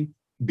wingsuiting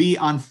be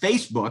on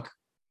Facebook?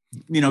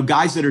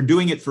 Guys that are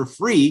doing it for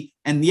free.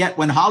 And yet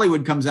when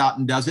Hollywood comes out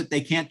and does it,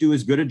 they can't do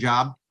as good a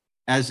job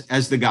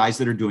as the guys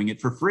that are doing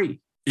it for free.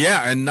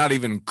 Yeah, and not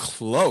even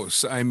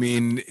close. I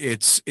mean,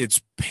 it's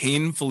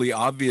painfully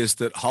obvious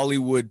that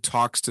Hollywood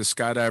talks to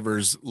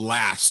skydivers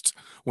last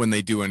when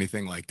they do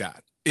anything like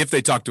that, if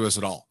they talk to us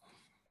at all.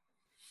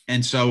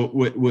 And so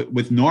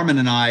with Norman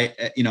and I,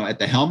 at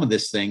the helm of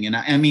this thing, and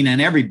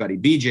and everybody,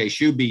 BJ,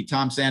 Shuby,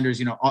 Tom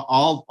Sanders,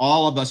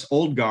 all of us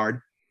old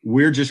guard,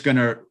 we're just going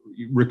to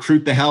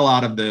recruit the hell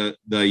out of the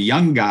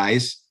young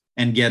guys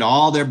and get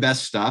all their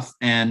best stuff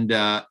and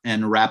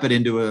wrap it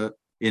into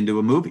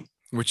a movie,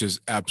 which is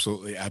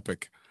absolutely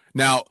epic.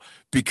 Now,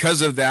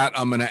 because of that,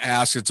 I'm going to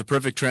ask, it's a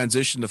perfect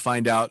transition to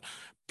find out,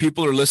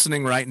 people are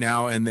listening right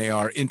now and they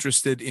are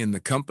interested in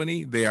the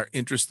company. They are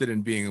interested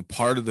in being a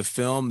part of the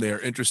film. They are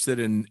interested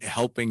in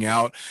helping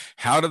out.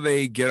 How do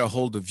they get a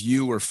hold of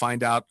you or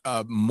find out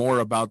more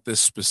about this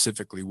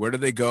specifically? Where do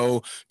they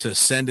go to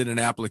send in an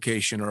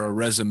application or a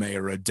resume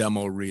or a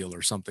demo reel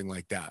or something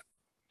like that?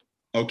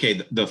 Okay,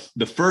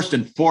 the first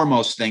and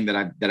foremost thing that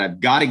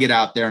I've got to get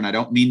out there, and I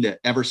don't mean to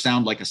ever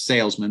sound like a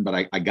salesman,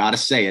 but I got to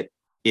say it,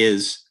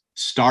 is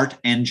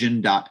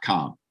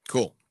startengine.com.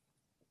 Cool.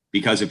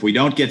 Because if we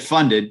don't get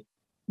funded,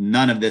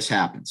 none of this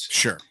happens.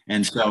 Sure.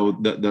 And so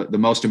the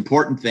most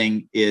important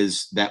thing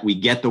is that we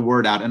get the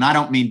word out. And I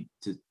don't mean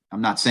to,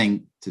 I'm not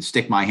saying to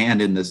stick my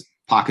hand in the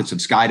pockets of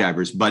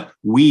skydivers, but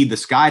we, the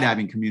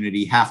skydiving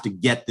community, have to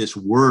get this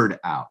word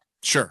out.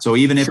 Sure. So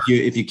even if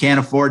you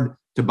can't afford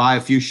to buy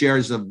a few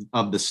shares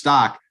of the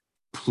stock,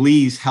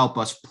 please help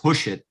us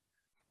push it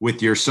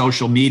with your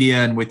social media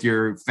and with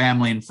your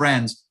family and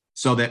friends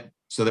so that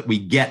we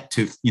get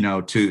to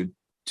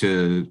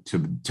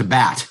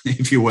bat,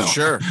 if you will.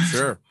 Sure.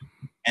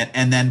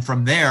 And then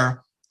from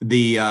there,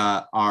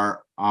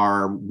 our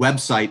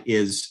website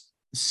is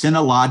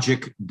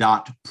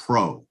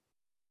cinelogic.pro.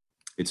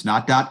 It's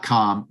not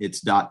 .com,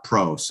 it's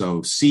 .pro.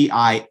 So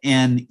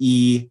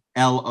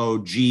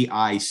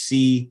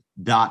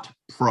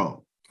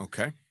CINELOGIC.pro.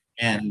 Okay.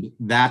 And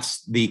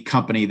that's the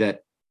company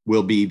that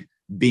will be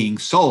being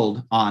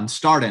sold on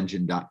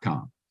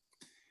startengine.com.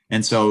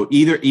 And so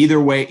either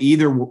way,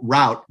 either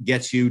route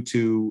gets you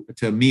to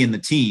me and the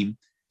team.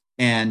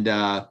 And,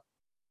 I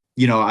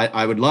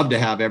would love to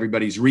have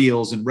everybody's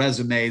reels and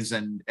resumes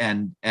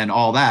and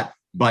all that.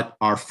 But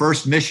our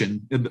first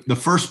mission, the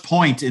first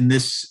point in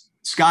this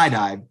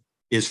skydive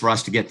is for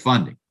us to get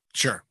funding.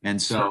 Sure.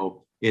 And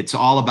so it's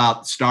all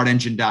about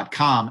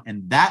startengine.com.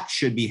 And that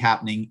should be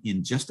happening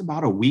in just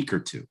about a week or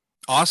two.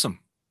 Awesome.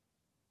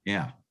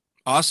 Yeah.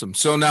 Awesome.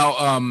 So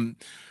now,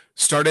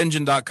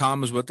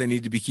 startengine.com is what they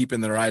need to be keeping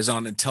their eyes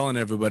on and telling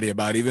everybody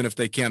about. Even if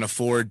they can't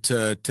afford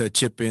to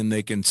chip in,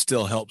 they can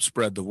still help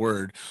spread the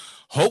word.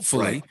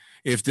 Hopefully, right.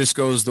 If this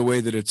goes the way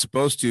that it's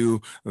supposed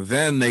to,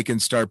 then they can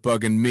start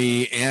bugging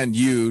me and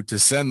you to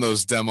send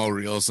those demo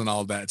reels and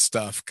all that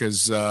stuff,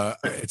 because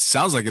it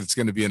sounds like it's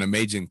going to be an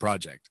amazing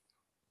project.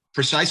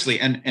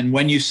 Precisely. And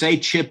when you say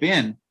chip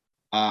in,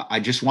 I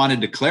just wanted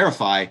to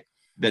clarify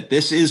that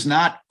this is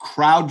not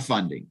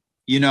crowdfunding.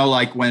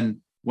 Like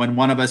when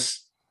one of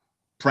us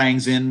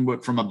prangs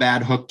in from a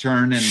bad hook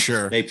turn and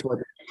sure. They put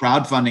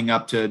crowdfunding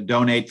up to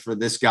donate for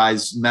this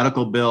guy's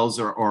medical bills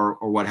or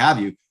what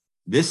have you.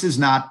 This is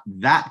not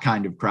that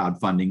kind of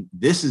crowdfunding.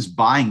 This is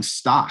buying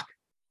stock.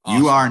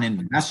 Awesome. You are an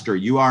investor.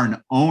 You are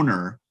an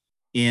owner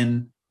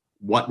in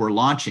what we're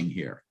launching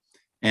here.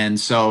 And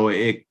so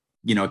it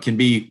can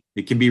be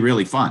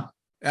really fun.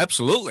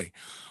 Absolutely.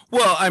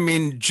 Well, I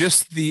mean,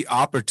 just the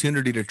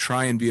opportunity to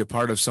try and be a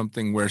part of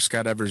something where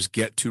skydivers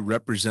get to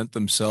represent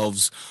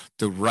themselves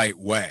the right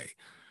way,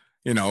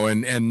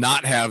 and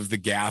not have the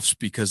gaffes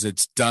because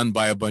it's done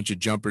by a bunch of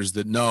jumpers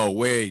that, no,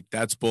 wait,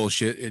 that's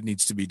bullshit. It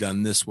needs to be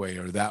done this way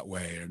or that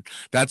way. And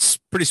that's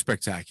pretty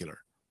spectacular.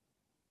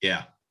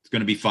 Yeah, it's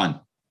going to be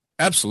fun.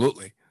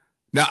 Absolutely.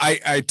 Now,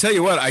 I tell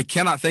you what, I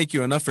cannot thank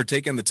you enough for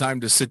taking the time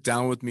to sit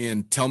down with me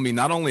and tell me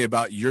not only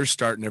about your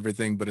start and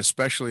everything, but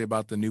especially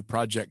about the new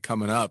project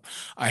coming up.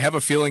 I have a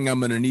feeling I'm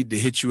going to need to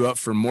hit you up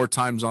for more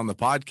times on the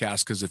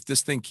podcast, because if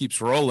this thing keeps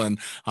rolling,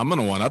 I'm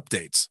going to want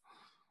updates.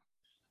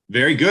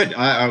 Very good.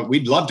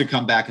 We'd love to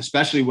come back,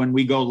 especially when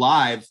we go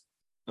live.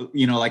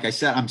 Like I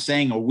said, I'm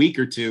saying a week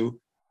or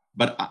two,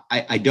 but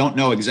I don't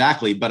know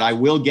exactly, but I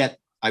will get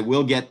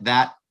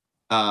that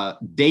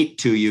date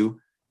to you.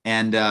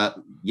 And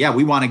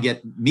we want to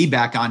get me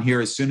back on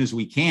here as soon as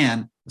we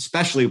can,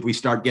 especially if we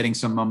start getting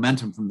some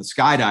momentum from the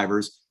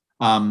skydivers.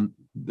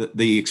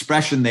 The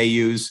expression they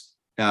use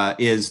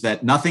is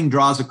that nothing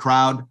draws a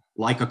crowd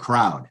like a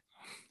crowd.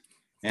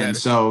 And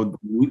so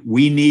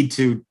we need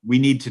to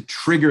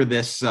trigger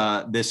this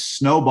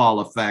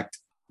snowball effect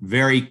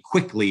very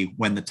quickly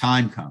when the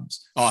time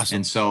comes. Awesome.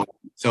 And so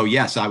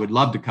yes, I would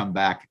love to come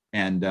back.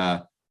 And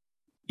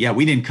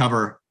we didn't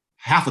cover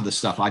half of the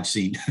stuff I've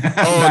seen.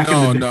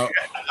 Oh, no.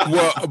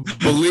 Well,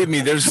 believe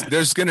me,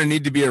 there's going to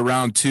need to be a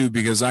round two,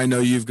 because I know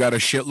you've got a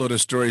shitload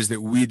of stories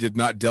that we did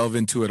not delve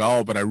into at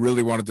all, but I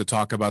really wanted to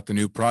talk about the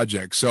new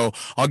project. So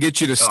I'll get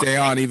you to stay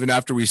on even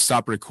after we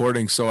stop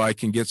recording so I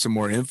can get some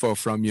more info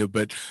from you.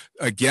 But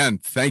again,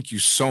 thank you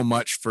so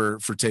much for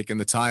taking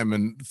the time,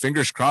 and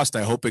fingers crossed,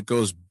 I hope it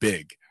goes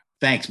big.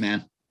 Thanks,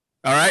 man.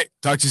 All right.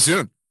 Talk to you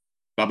soon.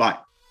 Bye-bye.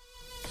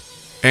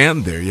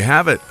 And there you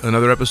have it.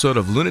 Another episode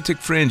of Lunatic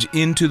Fringe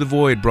Into the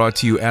Void, brought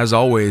to you as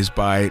always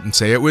by, and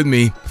say it with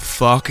me,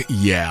 fuck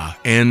yeah,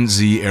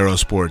 NZ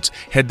Aerosports.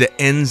 Head to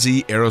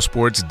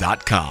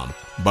nzaerosports.com.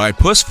 By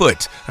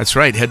Pussfoot. That's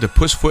right, head to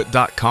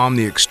pussfoot.com,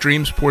 the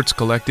Extreme Sports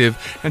Collective,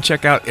 and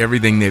check out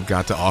everything they've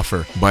got to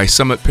offer. By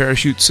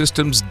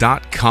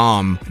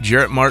summitparachutesystems.com.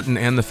 Jarrett Martin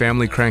and the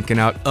family cranking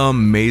out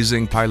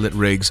amazing pilot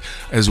rigs,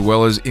 as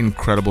well as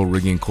incredible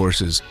rigging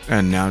courses.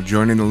 And now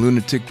joining the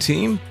Lunatic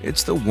team,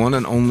 it's the one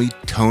and only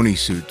Tony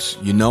Suits.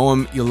 You know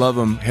him, you love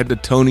him. Head to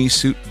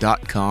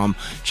tonysuit.com.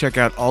 Check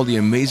out all the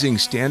amazing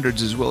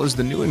standards as well as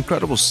the new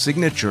incredible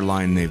signature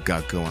line they've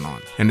got going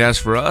on. And as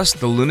for us,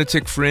 the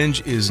Lunatic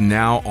Fringe is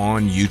now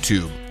on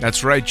YouTube.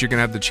 That's right, you're going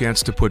to have the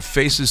chance to put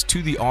faces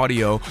to the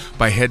audio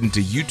by heading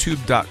to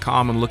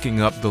youtube.com and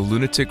looking up the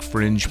Lunatic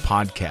Fringe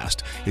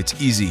podcast.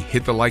 It's easy.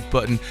 Hit the like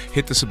button,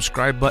 hit the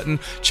subscribe button,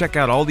 check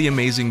out all the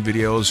amazing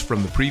videos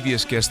from the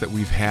previous guests that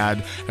we've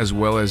had, as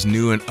well as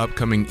new and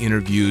upcoming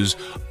interviews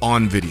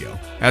on video.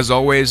 As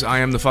always, I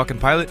am The Fucking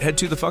Pilot. Head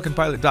to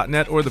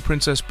thefuckingpilot.net or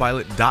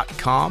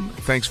theprincesspilot.com.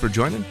 Thanks for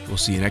joining. We'll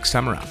see you next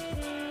time around.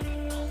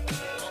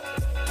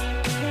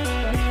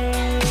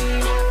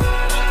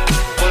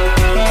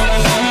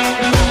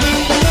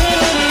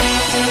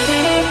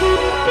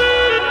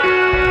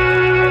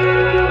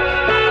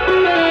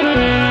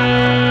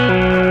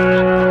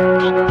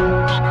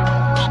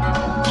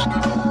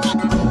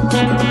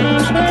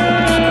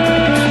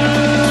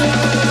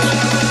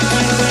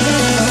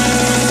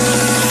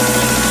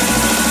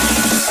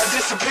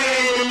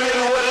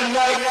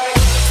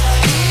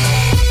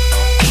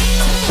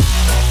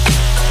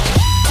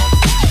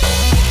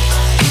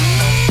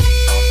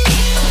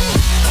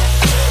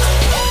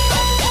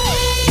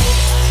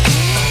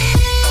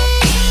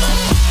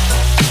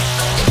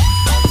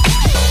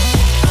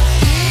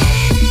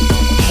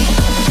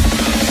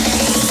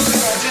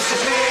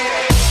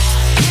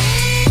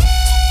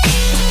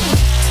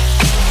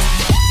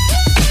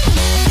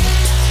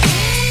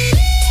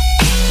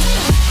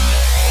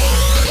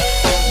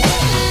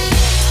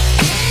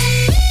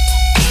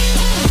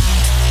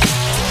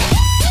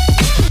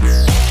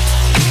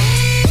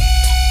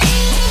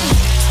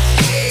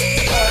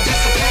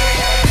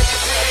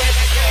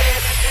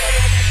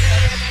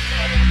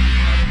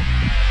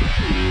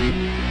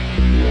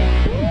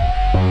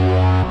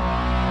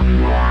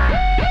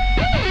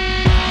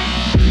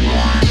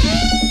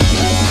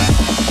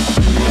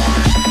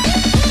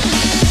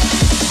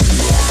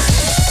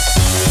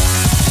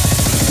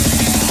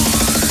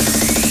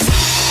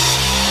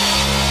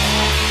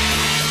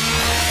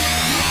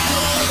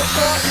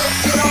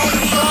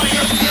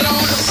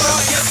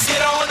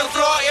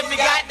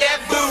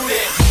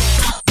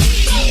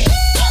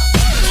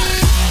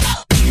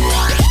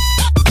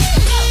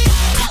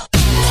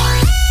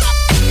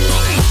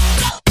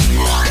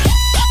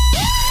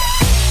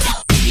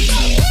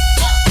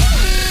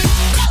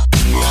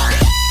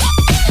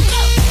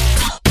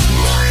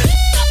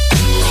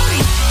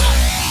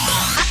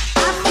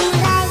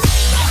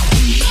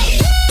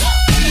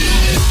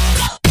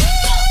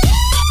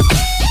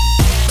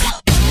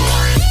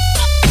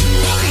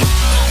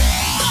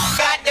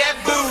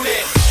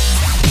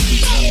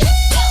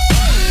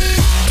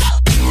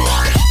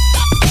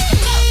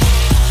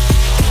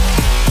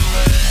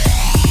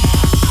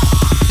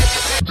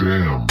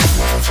 Damn.